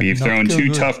 We've thrown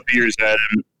two tough beers at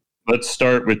him. Let's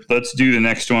do the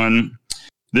next one.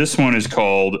 This one is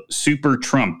called Super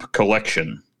Trump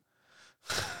Collection.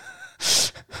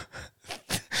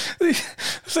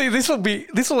 See, this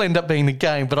will end up being the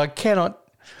game, but I cannot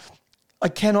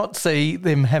see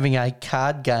them having a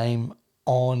card game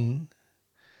on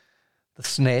the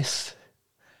SNES,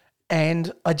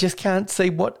 and I just can't see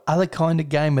what other kind of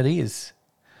game it is.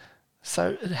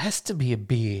 So it has to be a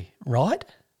beer, right?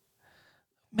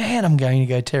 Man, I'm going to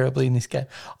go terribly in this game.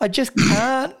 I just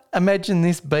can't imagine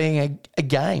this being a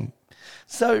game.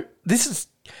 So this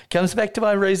comes back to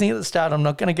my reasoning at the start. I'm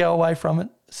not going to go away from it.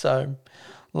 So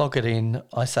lock it in.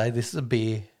 I say this is a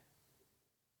beer.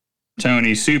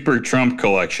 Tony, Super Trump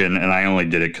Collection, and I only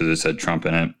did it because it said Trump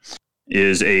in it,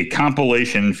 is a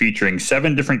compilation featuring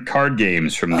 7 different card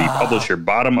games from the publisher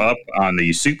Bottom Up on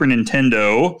the Super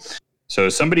Nintendo. So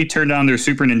somebody turned on their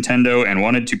Super Nintendo and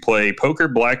wanted to play Poker,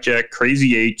 Blackjack,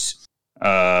 Crazy Eights,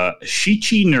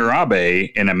 Shichi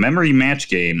Narabe in a memory match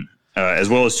game, as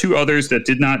well as 2 others that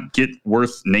did not get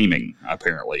worth naming,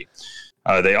 apparently.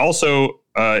 They also,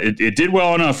 it did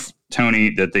well enough,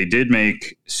 Tony, that they did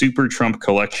make Super Trump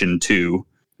Collection 2.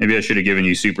 Maybe I should have given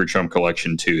you Super Trump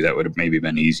Collection 2. That would have maybe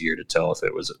been easier to tell if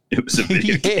it was a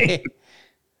video game.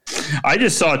 I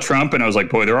just saw Trump and I was like,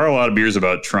 boy, there are a lot of beers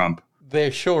about Trump.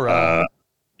 There sure are.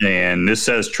 And this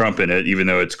says Trump in it, even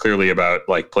though it's clearly about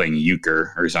like playing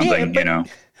euchre or something, you know.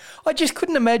 I just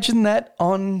couldn't imagine that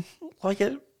on like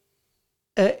a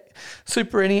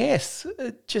Super NES.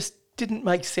 It just didn't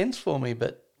make sense for me,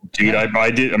 but dude,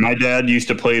 I did. My dad used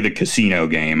to play the casino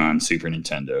game on Super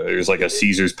Nintendo. There's like a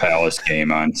Caesar's Palace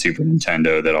game on Super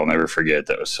Nintendo that I'll never forget.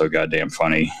 That was so goddamn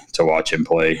funny to watch him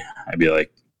play. I'd be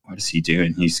like, what is he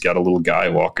doing? He's got a little guy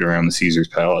walking around the Caesar's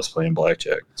Palace playing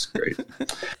blackjack. It's great.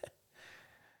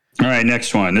 All right,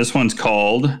 next one. This one's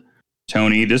called,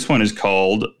 Tony, this one is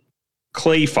called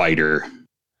Clay Fighter.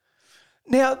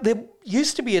 Now, there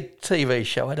used to be a TV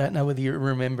show. I don't know whether you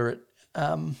remember it.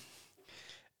 And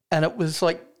it was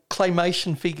like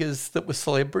claymation figures that were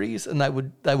celebrities, and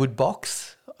they would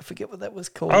box. I forget what that was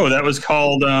called. Oh, that was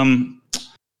called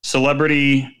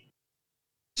Celebrity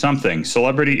something.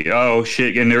 Celebrity. Oh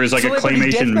shit! And there was like Celebrity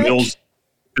a claymation Mills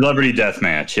Celebrity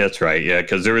Deathmatch. That's right. Yeah,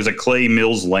 because there was a Clay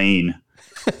Mills Lane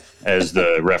as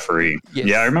the referee. Yes.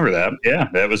 Yeah, I remember that. Yeah,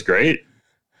 that was great.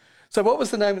 So, what was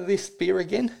the name of this beer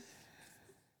again?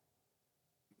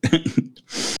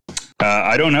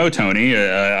 I don't know, Tony.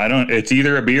 I don't. It's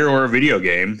either a beer or a video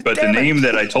game. But the name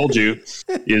that I told you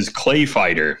is Clay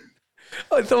Fighter.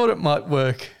 I thought it might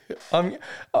work. I'm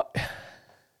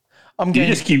you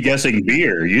just keep guessing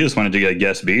beer. You just wanted to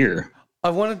guess beer. I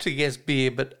wanted to guess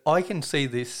beer, but I can see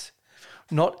this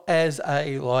not as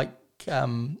a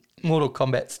Mortal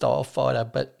Kombat style fighter,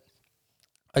 but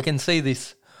I can see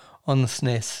this on the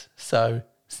SNES. So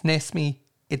SNES me,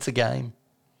 it's a game.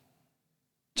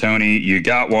 Tony, you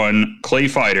got one. Clay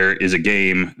Fighter is a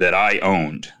game that I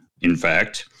owned, in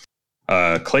fact.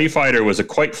 Clay Fighter was a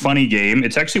quite funny game.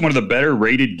 It's actually one of the better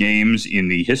rated games in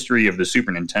the history of the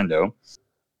Super Nintendo.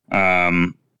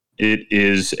 It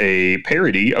is a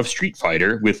parody of Street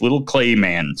Fighter with little clay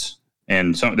mans.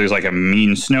 And there's like a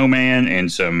mean snowman and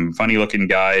some funny looking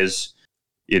guys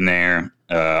in there.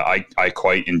 I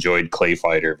quite enjoyed Clay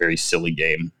Fighter, very silly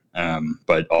game,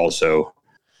 but also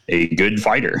a good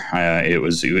fighter.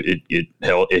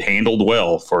 It handled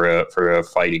well for a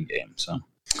fighting game. So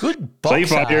good box Clay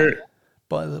Fighter, art,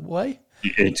 by the way.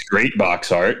 It's great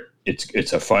box art.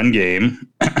 It's a fun game.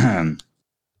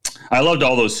 I loved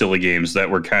all those silly games that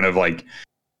were kind of like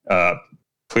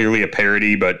clearly a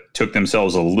parody, but took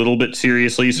themselves a little bit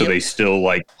seriously, so they still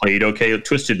like played okay.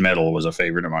 Twisted Metal was a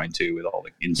favorite of mine too, with all the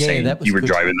insane. You were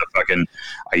driving the fucking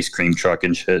ice cream truck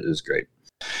and shit. It was great.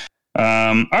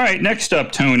 All right, next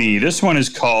up, Tony. This one is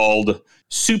called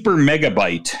Super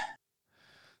Megabyte.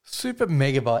 Super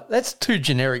Megabyte. That's too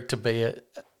generic to be a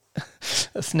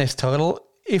SNES title.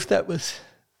 If that was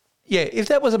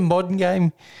a modern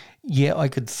game, yeah, I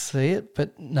could see it,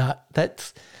 but no,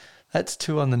 that's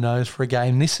too on the nose for a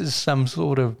game. This is some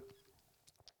sort of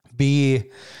beer,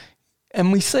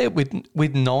 and we see it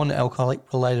with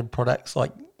non-alcoholic related products.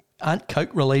 Like, aren't Coke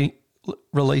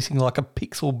releasing like a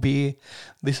pixel beer?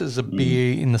 This is a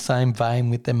beer in the same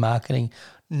vein with their marketing.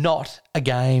 Not a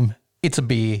game, it's a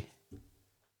beer.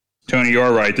 Tony, you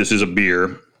are right. This is a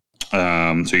beer.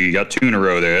 So you got 2 in a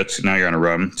row there. Now you're on a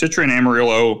run. Citra and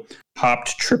Amarillo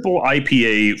hopped triple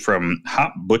IPA from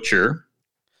Hop Butcher,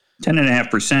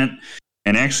 10.5%.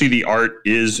 And actually the art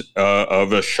is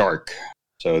of a shark.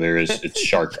 So it's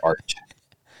shark art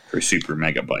for Super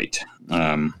Megabyte.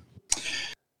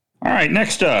 All right,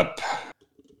 next up.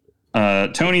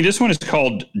 Tony, this one is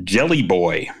called Jelly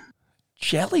Boy.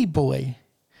 Jelly Boy?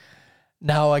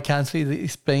 No, I can't see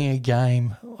this being a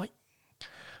game. Like,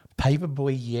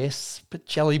 Paperboy, yes, but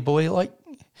Jelly Boy, like,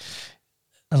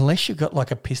 unless you've got like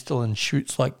a pistol and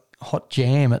shoots like hot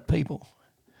jam at people.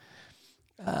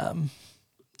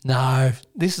 No,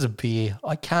 this is a beer.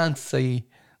 I can't see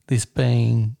this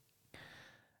being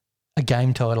a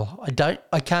game title.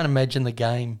 I can't imagine the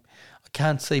game. I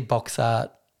can't see box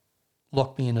art.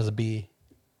 Lock me in as a beer.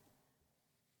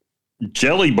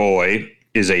 Jelly Boy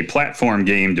is a platform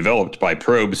game developed by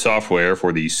Probe Software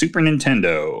for the Super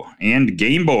Nintendo and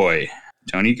Game Boy.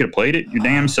 Tony, you could have played it your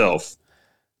damn self.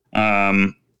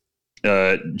 Jelly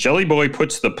Boy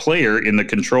puts the player in the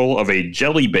control of a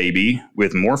jelly baby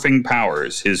with morphing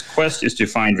powers. His quest is to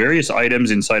find various items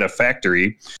inside a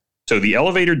factory, so the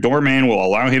elevator doorman will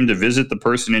allow him to visit the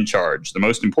person in charge. The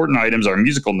most important items are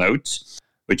musical notes,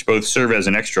 which both serve as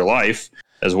an extra life,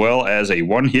 as well as a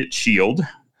one-hit shield.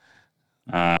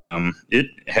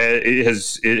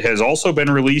 It has also been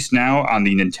released now on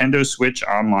the Nintendo Switch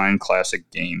Online Classic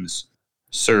Games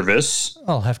service.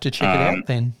 I'll have to check it out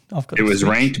then. It was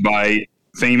ranked by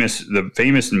the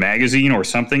famous magazine or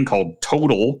something called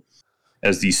Total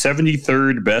as the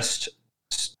 73rd best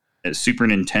Super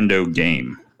Nintendo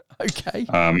game. Okay.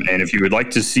 And if you would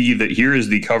like to see that, here is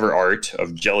the cover art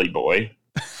of Jelly Boy.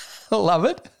 I love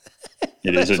it.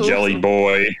 It is a awesome Jelly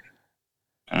Boy.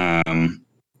 There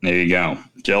you go.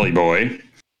 Jelly Boy.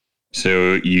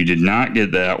 So you did not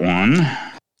get that one.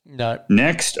 No.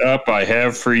 Next up, I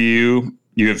have for you,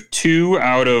 you have 2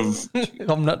 out of...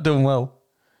 I'm not doing well.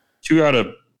 2 out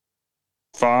of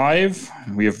 5.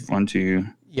 We have 1, 2,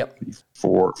 yep.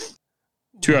 4.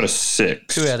 2 out of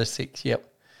 6. 2 out of 6,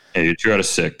 yep. Okay, 2 out of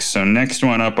 6. So next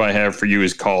one up I have for you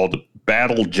is called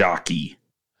Battle Jockey.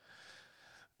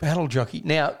 Battle Jockey.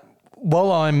 Now,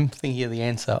 while I'm thinking of the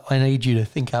answer, I need you to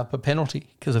think up a penalty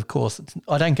because, of course,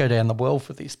 I don't go down the well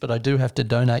for this, but I do have to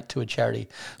donate to a charity.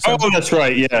 So, that's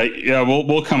right. Yeah.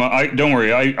 We'll come up. Don't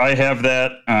worry. I have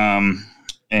that,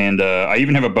 and I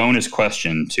even have a bonus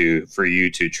question for you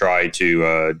to try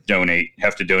to donate.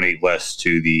 Have to donate less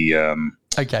to the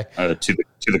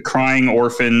to the Crying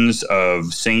Orphans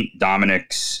of St.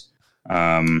 Dominic's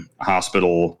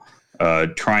Hospital.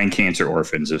 Trying Cancer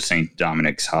Orphans of St.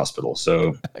 Dominic's Hospital.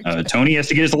 So Tony has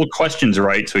to get his little questions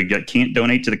right so he can't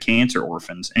donate to the cancer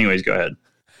orphans. Anyways, go ahead.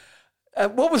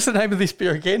 What was the name of this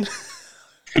beer again?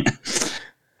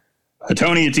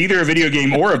 Tony, it's either a video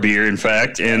game or a beer, in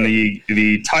fact, and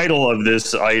the title of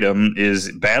this item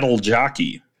is Battle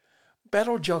Jockey.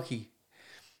 Battle Jockey.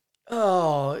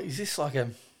 Oh, is this like a...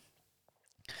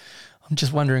 I'm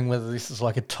just wondering whether this is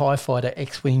like a TIE Fighter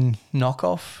X-Wing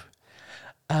knockoff.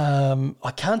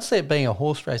 I can't see it being a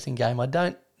horse racing game. I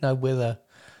don't know whether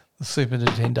the Super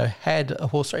Nintendo had a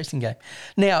horse racing game.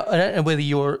 Now, I don't know whether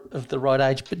you're of the right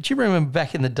age, but do you remember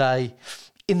back in the day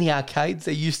in the arcades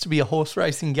there used to be a horse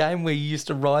racing game where you used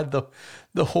to ride the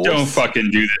horse? Don't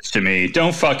fucking do this to me.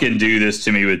 Don't fucking do this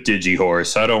to me with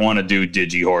Digihorse. I don't want to do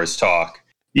Digihorse talk.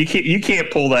 You can't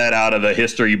pull that out of the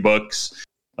history books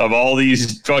of all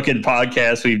these fucking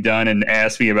podcasts we've done and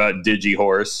ask me about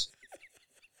Digihorse.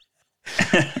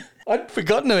 I'd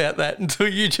forgotten about that until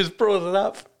you just brought it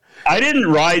up. I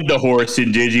didn't ride the horse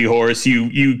in Digihorse.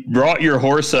 You brought your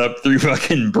horse up through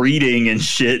fucking breeding and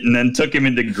shit and then took him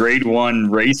into grade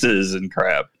 1 races and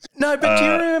crap. No, but do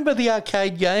you remember the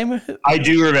arcade game? I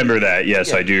do remember that.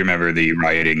 Yes, yeah. I do remember the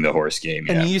riding the horse game.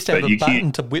 And yeah. you used to have a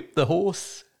button to whip the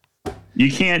horse.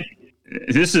 You can't...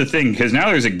 This is the thing, because now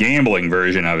there's a gambling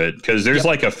version of it, because there's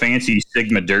like a fancy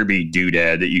Sigma Derby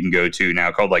doodad that you can go to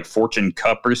now called like Fortune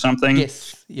Cup or something.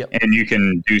 Yes. Yep. And you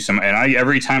can do some, and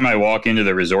every time I walk into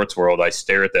the Resorts World, I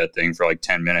stare at that thing for like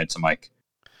 10 minutes. I'm like,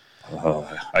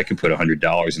 oh, I could put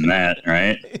 $100 in that,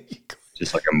 right?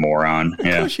 Just like a moron. Of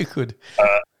course you could.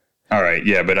 All right.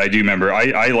 Yeah. But I do remember,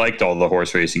 I liked all the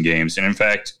horse racing games. And in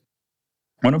fact,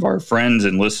 one of our friends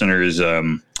and listeners,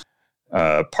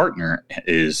 partner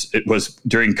was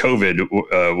during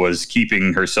COVID was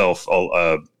keeping herself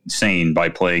sane by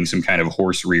playing some kind of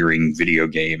horse rearing video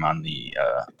game on the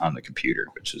computer,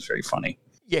 which is very funny.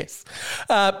 Yes,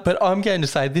 but I'm going to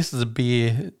say this is a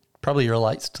beer. Probably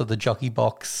relates to the Jockey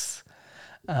Box,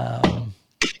 not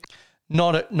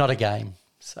a game.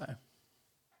 So,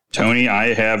 Tony,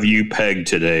 I have you pegged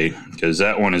today because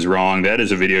that one is wrong. That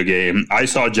is a video game. I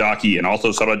saw Jockey and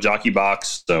also saw a Jockey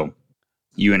Box, so.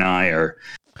 You and I are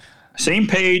same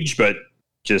page, but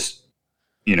just,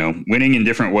 winning in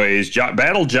different ways.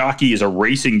 Battle Jockey is a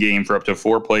racing game for up to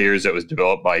 4 players that was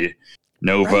developed by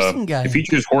Nova. It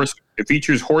features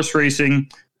horse racing,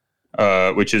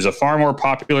 which is a far more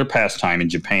popular pastime in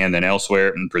Japan than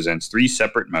elsewhere, and presents 3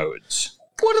 separate modes.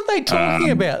 What are they talking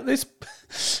about? There's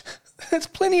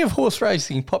plenty of horse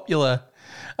racing popular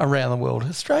around the world.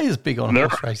 Australia's big on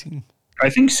horse racing. I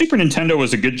think Super Nintendo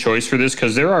was a good choice for this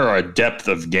because there are a depth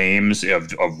of games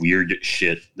of weird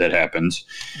shit that happens.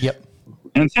 Yep.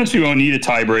 And since we won't need a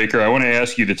tiebreaker, I want to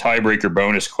ask you the tiebreaker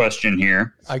bonus question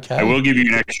here. Okay. I will give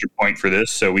you an extra point for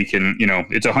this, so we can,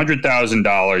 it's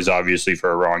 $100,000 obviously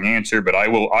for a wrong answer, but I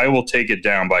will take it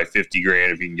down by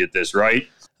 $50,000 if you can get this right.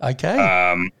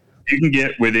 Okay. You can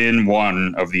get within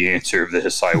one of the answer of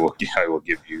this. I will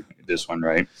give you this one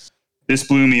right. This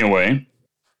blew me away.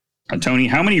 Tony,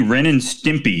 how many Ren and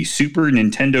Stimpy Super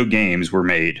Nintendo games were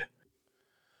made?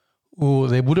 Oh,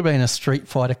 there would have been a Street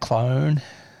Fighter clone.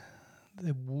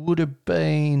 There would have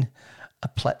been a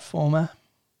platformer.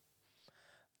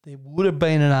 There would have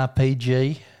been an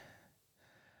RPG.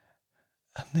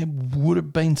 And there would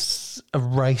have been a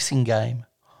racing game.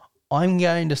 I'm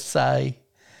going to say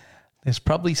There's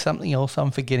probably something else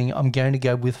I'm forgetting. I'm going to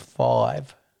go with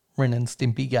 5 Ren and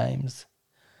Stimpy games.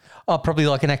 Oh, probably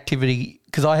like an activity,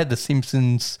 because I had the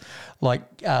Simpsons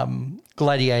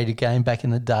gladiator game back in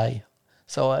the day.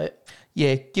 So,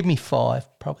 give me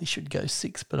 5. Probably should go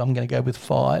 6, but I'm going to go with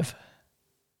 5.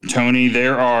 Tony,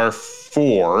 there are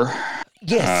 4.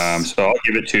 Yes. So I'll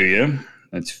give it to you.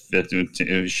 That's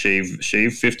shave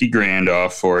 $50,000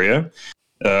 off for you.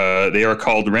 They are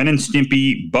called Ren and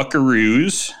Stimpy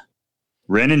Buckaroos,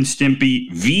 Ren and Stimpy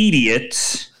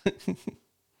Veediots,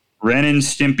 Ren and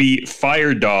Stimpy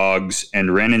Fire Dogs,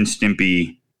 and Ren and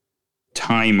Stimpy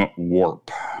Time Warp.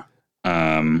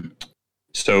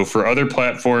 So for other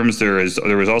platforms, there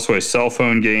was also a cell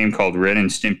phone game called Ren and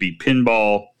Stimpy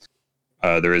Pinball.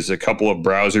 There is a couple of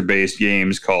browser-based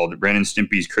games called Ren and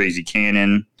Stimpy's Crazy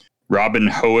Cannon, Robin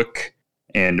Hoek,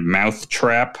 and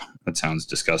Mouthtrap. That sounds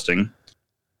disgusting.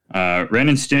 Ren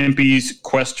and Stimpy's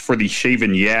Quest for the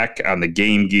Shaven Yak on the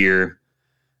Game Gear,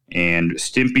 and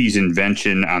Stimpy's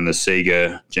Invention on the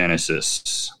Sega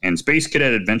Genesis, and Space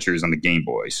Cadet Adventures on the Game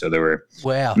Boy. So there were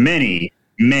many,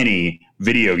 many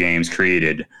video games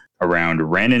created around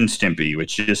Ren and Stimpy,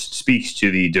 which just speaks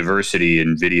to the diversity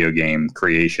in video game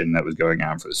creation that was going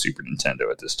on for the Super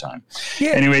Nintendo at this time.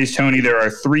 Yeah. Anyways, Tony, there are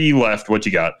 3 left. What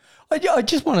you got? I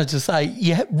just wanted to say,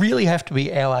 you really have to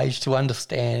be our age to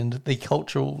understand the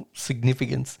cultural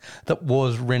significance that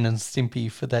was Ren and Stimpy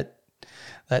for that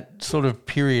sort of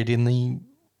period in the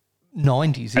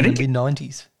 90s, in the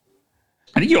mid-90s.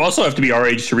 I think you also have to be our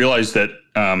age to realize that,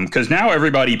 because now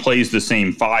everybody plays the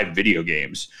same 5 video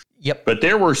games. Yep. But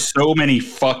there were so many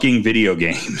fucking video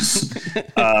games.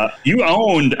 A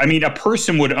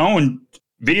person would own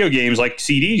video games like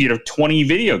CDs. You'd have 20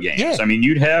 video games. Yeah. I mean,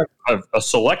 you'd have a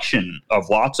selection of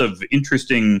lots of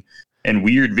interesting and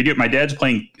weird video. My dad's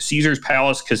playing Caesar's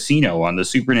Palace Casino on the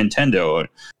Super Nintendo.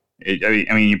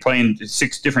 You're playing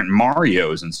 6 different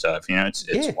Marios and stuff. You know, it's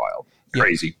wild,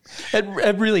 crazy.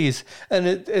 It really is, and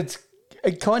it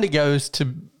kind of goes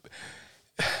to.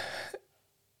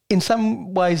 In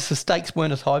some ways, the stakes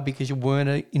weren't as high because you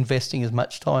weren't investing as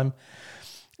much time.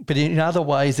 But in other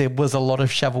ways, there was a lot of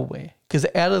shovelware. Because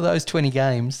out of those 20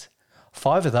 games,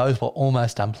 5 of those were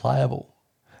almost unplayable.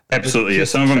 Absolutely. Yeah.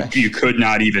 Some of them, you could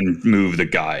not even move the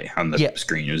guy on the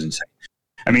screen. It was insane.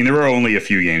 I mean, there were only a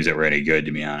few games that were any good,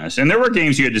 to be honest. And there were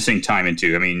games you had to sink time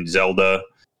into. I mean, Zelda.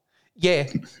 Yeah.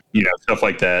 Stuff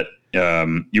like that.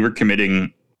 You were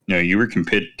committing... you were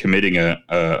committing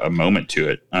a moment to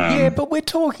it. But we're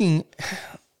talking,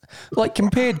 like,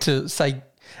 compared to, say,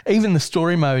 even the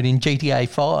story mode in GTA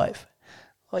 5.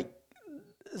 Like,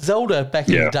 Zelda back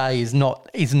in the day is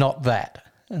not that.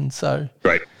 And so...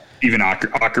 Right. Even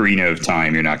Ocarina of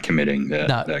Time, you're not committing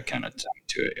that kind of time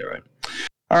to it. You're right.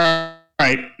 All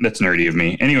right. That's nerdy of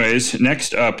me. Anyways,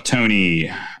 next up,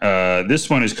 Tony. This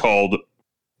one is called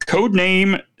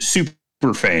Codename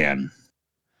Superfan.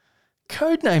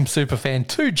 Codename Superfan,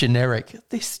 too generic.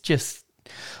 This just,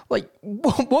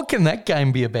 what can that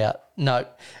game be about? No,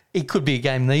 it could be a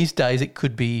game these days. It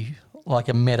could be like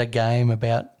a meta game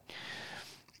about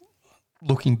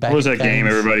looking back. What was that game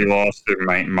everybody lost their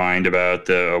mind about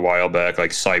a while back,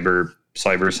 like Cyber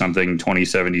something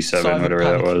 2077, whatever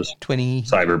that was.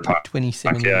 Cyberpunk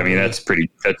 2077. Yeah, I mean,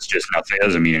 that's just nothing. It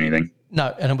doesn't mean anything.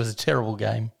 No, and it was a terrible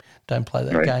game. Don't play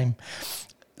that game.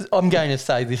 I'm going to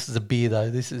say this is a beer, though.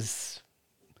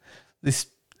 This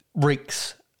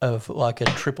reeks of like a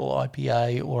triple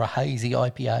IPA or a hazy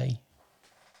IPA.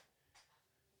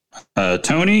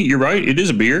 Tony, you're right. It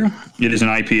is a beer. It is an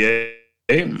IPA.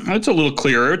 It's a little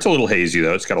clearer. It's a little hazy,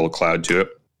 though. It's got a little cloud to it.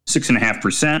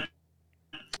 6.5%.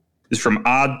 This is from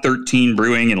Odd 13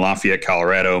 Brewing in Lafayette,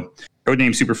 Colorado.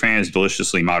 Codename Superfan is a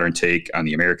deliciously modern take on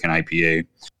the American IPA,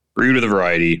 brewed with a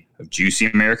variety of juicy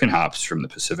American hops from the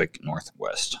Pacific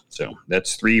Northwest. So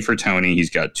that's 3 for Tony. He's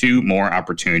got 2 more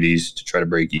opportunities to try to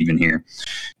break even here.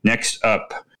 Next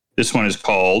up, this one is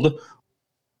called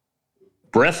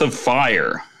Breath of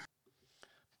Fire.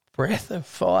 Breath of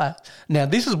Fire. Now,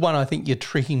 this is one I think you're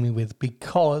tricking me with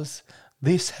because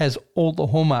this has all the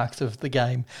hallmarks of the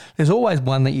game. There's always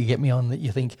one that you get me on that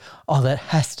you think, oh, that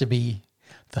has to be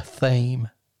the theme.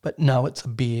 But no, it's a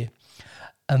beer.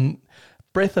 And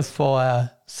Breath of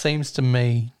Fire seems to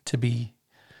me to be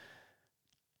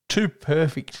too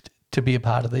perfect to be a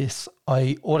part of this.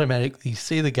 I automatically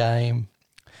see the game.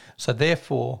 So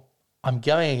therefore, I'm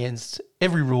going against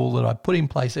every rule that I put in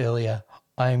place earlier.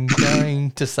 I'm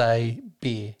going to say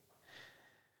beer.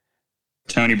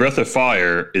 Tony, Breath of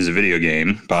Fire is a video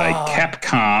game by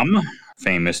Capcom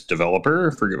famous developer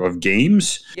of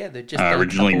games. Yeah, they're just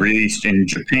originally released in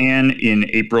Japan in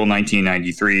April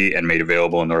 1993 and made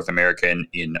available in North America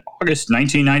in August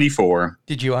 1994.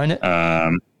 Did you own it?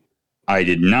 I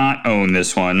did not own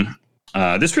this one.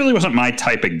 This really wasn't my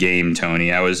type of game,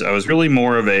 Tony. I was really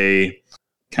more of a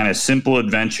kind of simple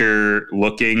adventure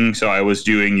looking. So I was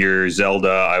doing your Zelda,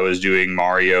 I was doing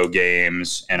Mario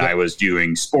games, and I was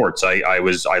doing sports.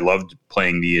 I loved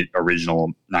playing the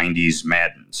original 90s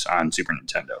Maddens on Super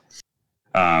Nintendo,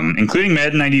 including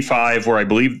Madden 95, where I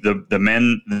believe the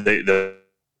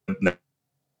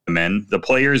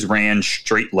players ran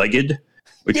straight-legged,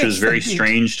 which was very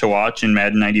strange to watch in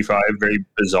Madden 95. Very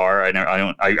bizarre.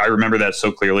 I remember that so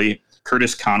clearly.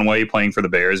 Curtis Conway playing for the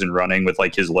Bears and running with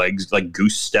like his legs like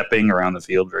goose stepping around the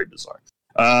field. Very bizarre.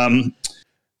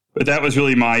 But that was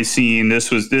really my scene.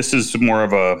 This is more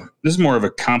of a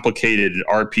complicated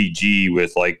RPG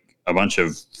with like a bunch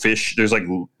of fish. There's like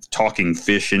talking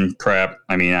fish and crap.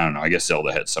 I mean, I don't know. I guess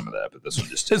Zelda had some of that, but this one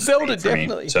just didn't. Zelda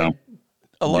definitely. So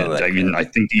a lot of that. I mean, I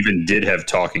think even did have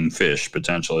talking fish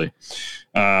potentially.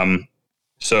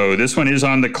 So this one is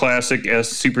on the classic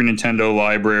Super Nintendo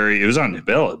library. It was on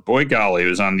boy golly, it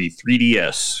was on the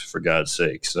 3DS for God's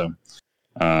sake. So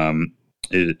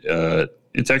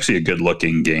it's actually a good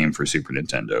looking game for Super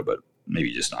Nintendo, but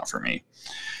maybe just not for me.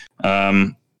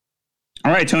 All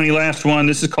right, Tony, last one.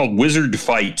 This is called Wizard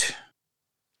Fight.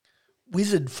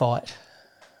 Wizard Fight.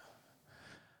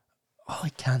 Oh, I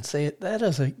can't see it. That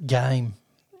is a game.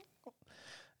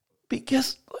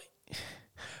 Because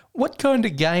what kind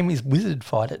of game is Wizard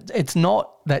Fight? It's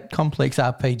not that complex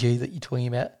RPG that you're talking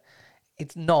about.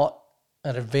 It's not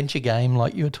an adventure game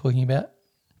like you were talking about.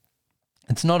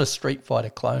 It's not a Street Fighter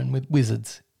clone with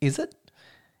wizards, is it?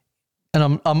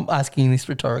 And I'm asking this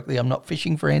rhetorically. I'm not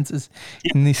fishing for answers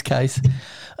in this case.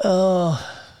 No,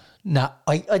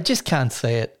 I just can't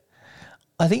see it.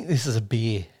 I think this is a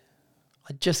beer.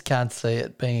 I just can't see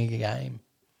it being a game.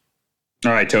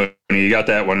 All right, Tony, you got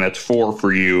that one. That's 4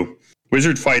 for you.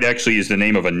 Wizard Fight actually is the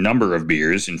name of a number of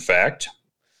beers, in fact.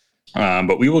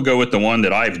 But we will go with the one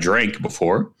that I've drank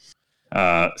before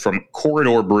from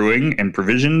Corridor Brewing and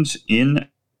Provisions in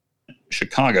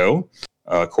Chicago.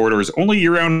 Corridor's only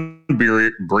year-round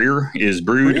beer is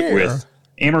brewed with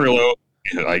Amarillo.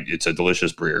 It's a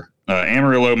delicious beer.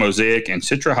 Amarillo, Mosaic, and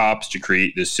Citra hops to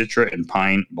create this Citra and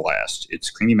Pine Blast. Its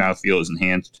creamy mouthfeel is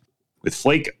enhanced with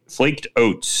flaked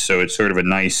oats, so it's sort of a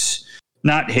nice,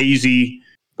 not hazy,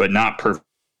 but not perfect,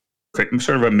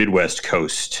 sort of a Midwest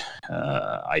Coast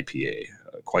IPA.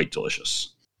 Quite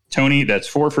delicious. Tony, that's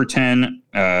 4 for 10.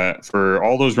 For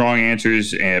all those wrong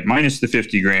answers, minus the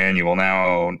 50 grand, you will now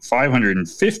own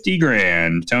 550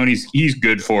 grand. He's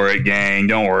good for it, gang.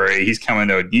 Don't worry. He's got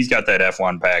that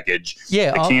F1 package.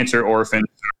 Yeah. The cancer orphans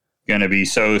are going to be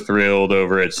so thrilled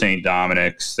over at St.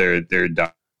 Dominic's. They're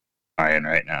dying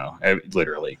right now,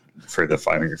 literally, for the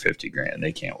 550 grand.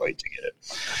 They can't wait to get it.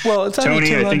 Well, it's only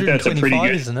Tony, I think that's a pretty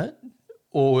good, isn't it?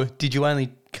 Or did you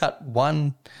only cut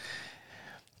one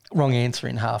wrong answer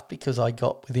in half because I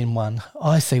got within one?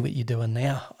 I see what you're doing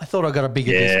now. I thought I got a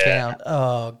bigger discount.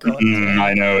 Oh God!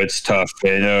 I know it's tough.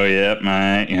 I know.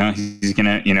 Yep. He's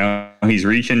gonna. He's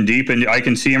reaching deep, and I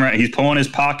can see him. He's pulling his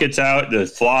pockets out. The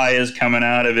fly is coming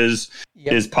out of his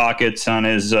pockets on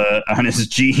his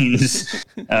jeans.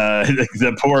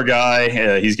 The poor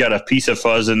guy. He's got a piece of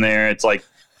fuzz in there. It's like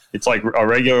a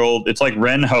regular old. It's like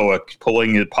Ren Hoek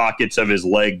pulling the pockets of his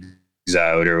legs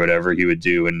out or whatever he would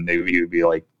do, and he would be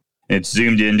like. It's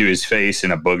zoomed into his face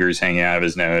and a booger's hanging out of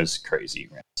his nose. Crazy,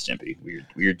 Stimpy.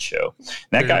 Weird show.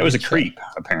 That guy was a creep,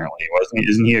 apparently, wasn't he?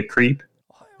 Isn't he a creep?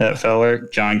 That feller,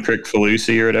 John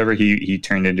Crick-Falusi or whatever. He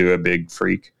turned into a big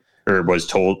freak, or was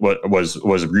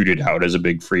was rooted out as a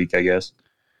big freak, I guess.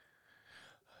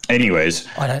 Anyways,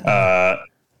 I don't know.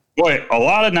 Boy, a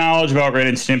lot of knowledge about Ren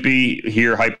and Stimpy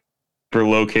here, hyper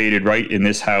located right in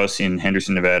this house in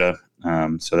Henderson, Nevada.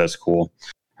 So that's cool.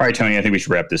 All right, Tony, I think we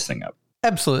should wrap this thing up.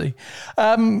 Absolutely.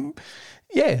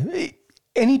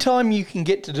 Anytime you can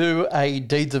get to do a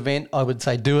Deeds event, I would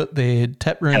say do it. Their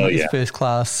tap room is first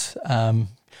class,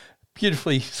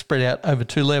 beautifully spread out over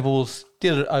 2 levels,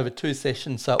 did it over 2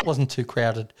 sessions, so it wasn't too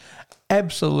crowded.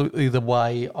 Absolutely the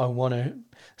way I want to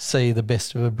see the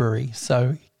best of a brewery.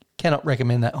 So cannot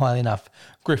recommend that highly enough.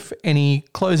 Griff, any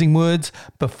closing words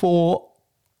before?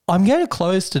 I'm going to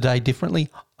close today differently.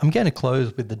 I'm going to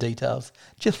close with the details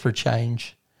just for a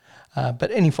change.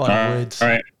 But any final words? All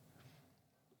right.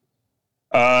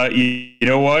 You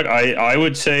know what? I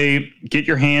would say get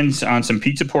your hands on some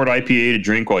Pizza Port IPA to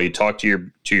drink while you talk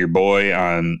to your boy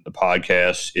on the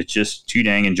podcast. It's just too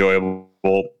dang enjoyable.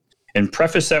 And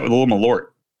preface that with a little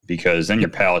Malort, because then your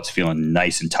palate's feeling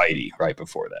nice and tidy right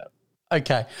before that.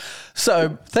 Okay.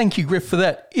 So thank you, Griff, for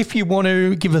that. If you want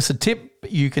to give us a tip,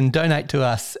 you can donate to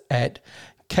us at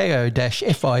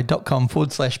ko-fi.com/Beer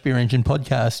Engine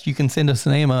Podcast. You can send us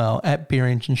an email at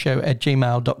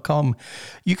beerengineshow@gmail.com.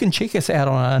 You can check us out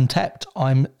on Untapped.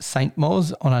 I'm Saint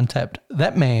Moz on Untapped.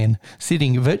 That man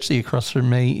sitting virtually across from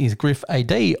me is Griff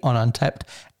AD on Untapped.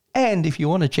 And if you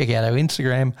want to check out our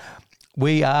Instagram,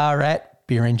 we are at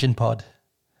Beer Engine Pod.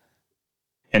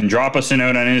 And drop us a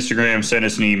note on Instagram, send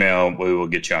us an email. We will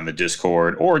get you on the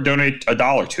Discord, or donate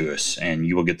 $1 to us and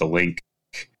you will get the link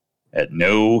at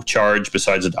no charge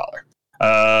besides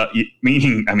 $1.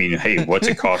 Meaning, hey, what's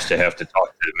it cost to have to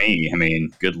talk to me? I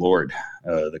mean, good Lord,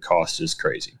 the cost is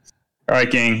crazy. All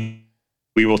right, gang,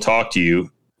 we will talk to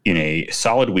you in a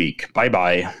solid week.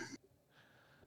 Bye-bye.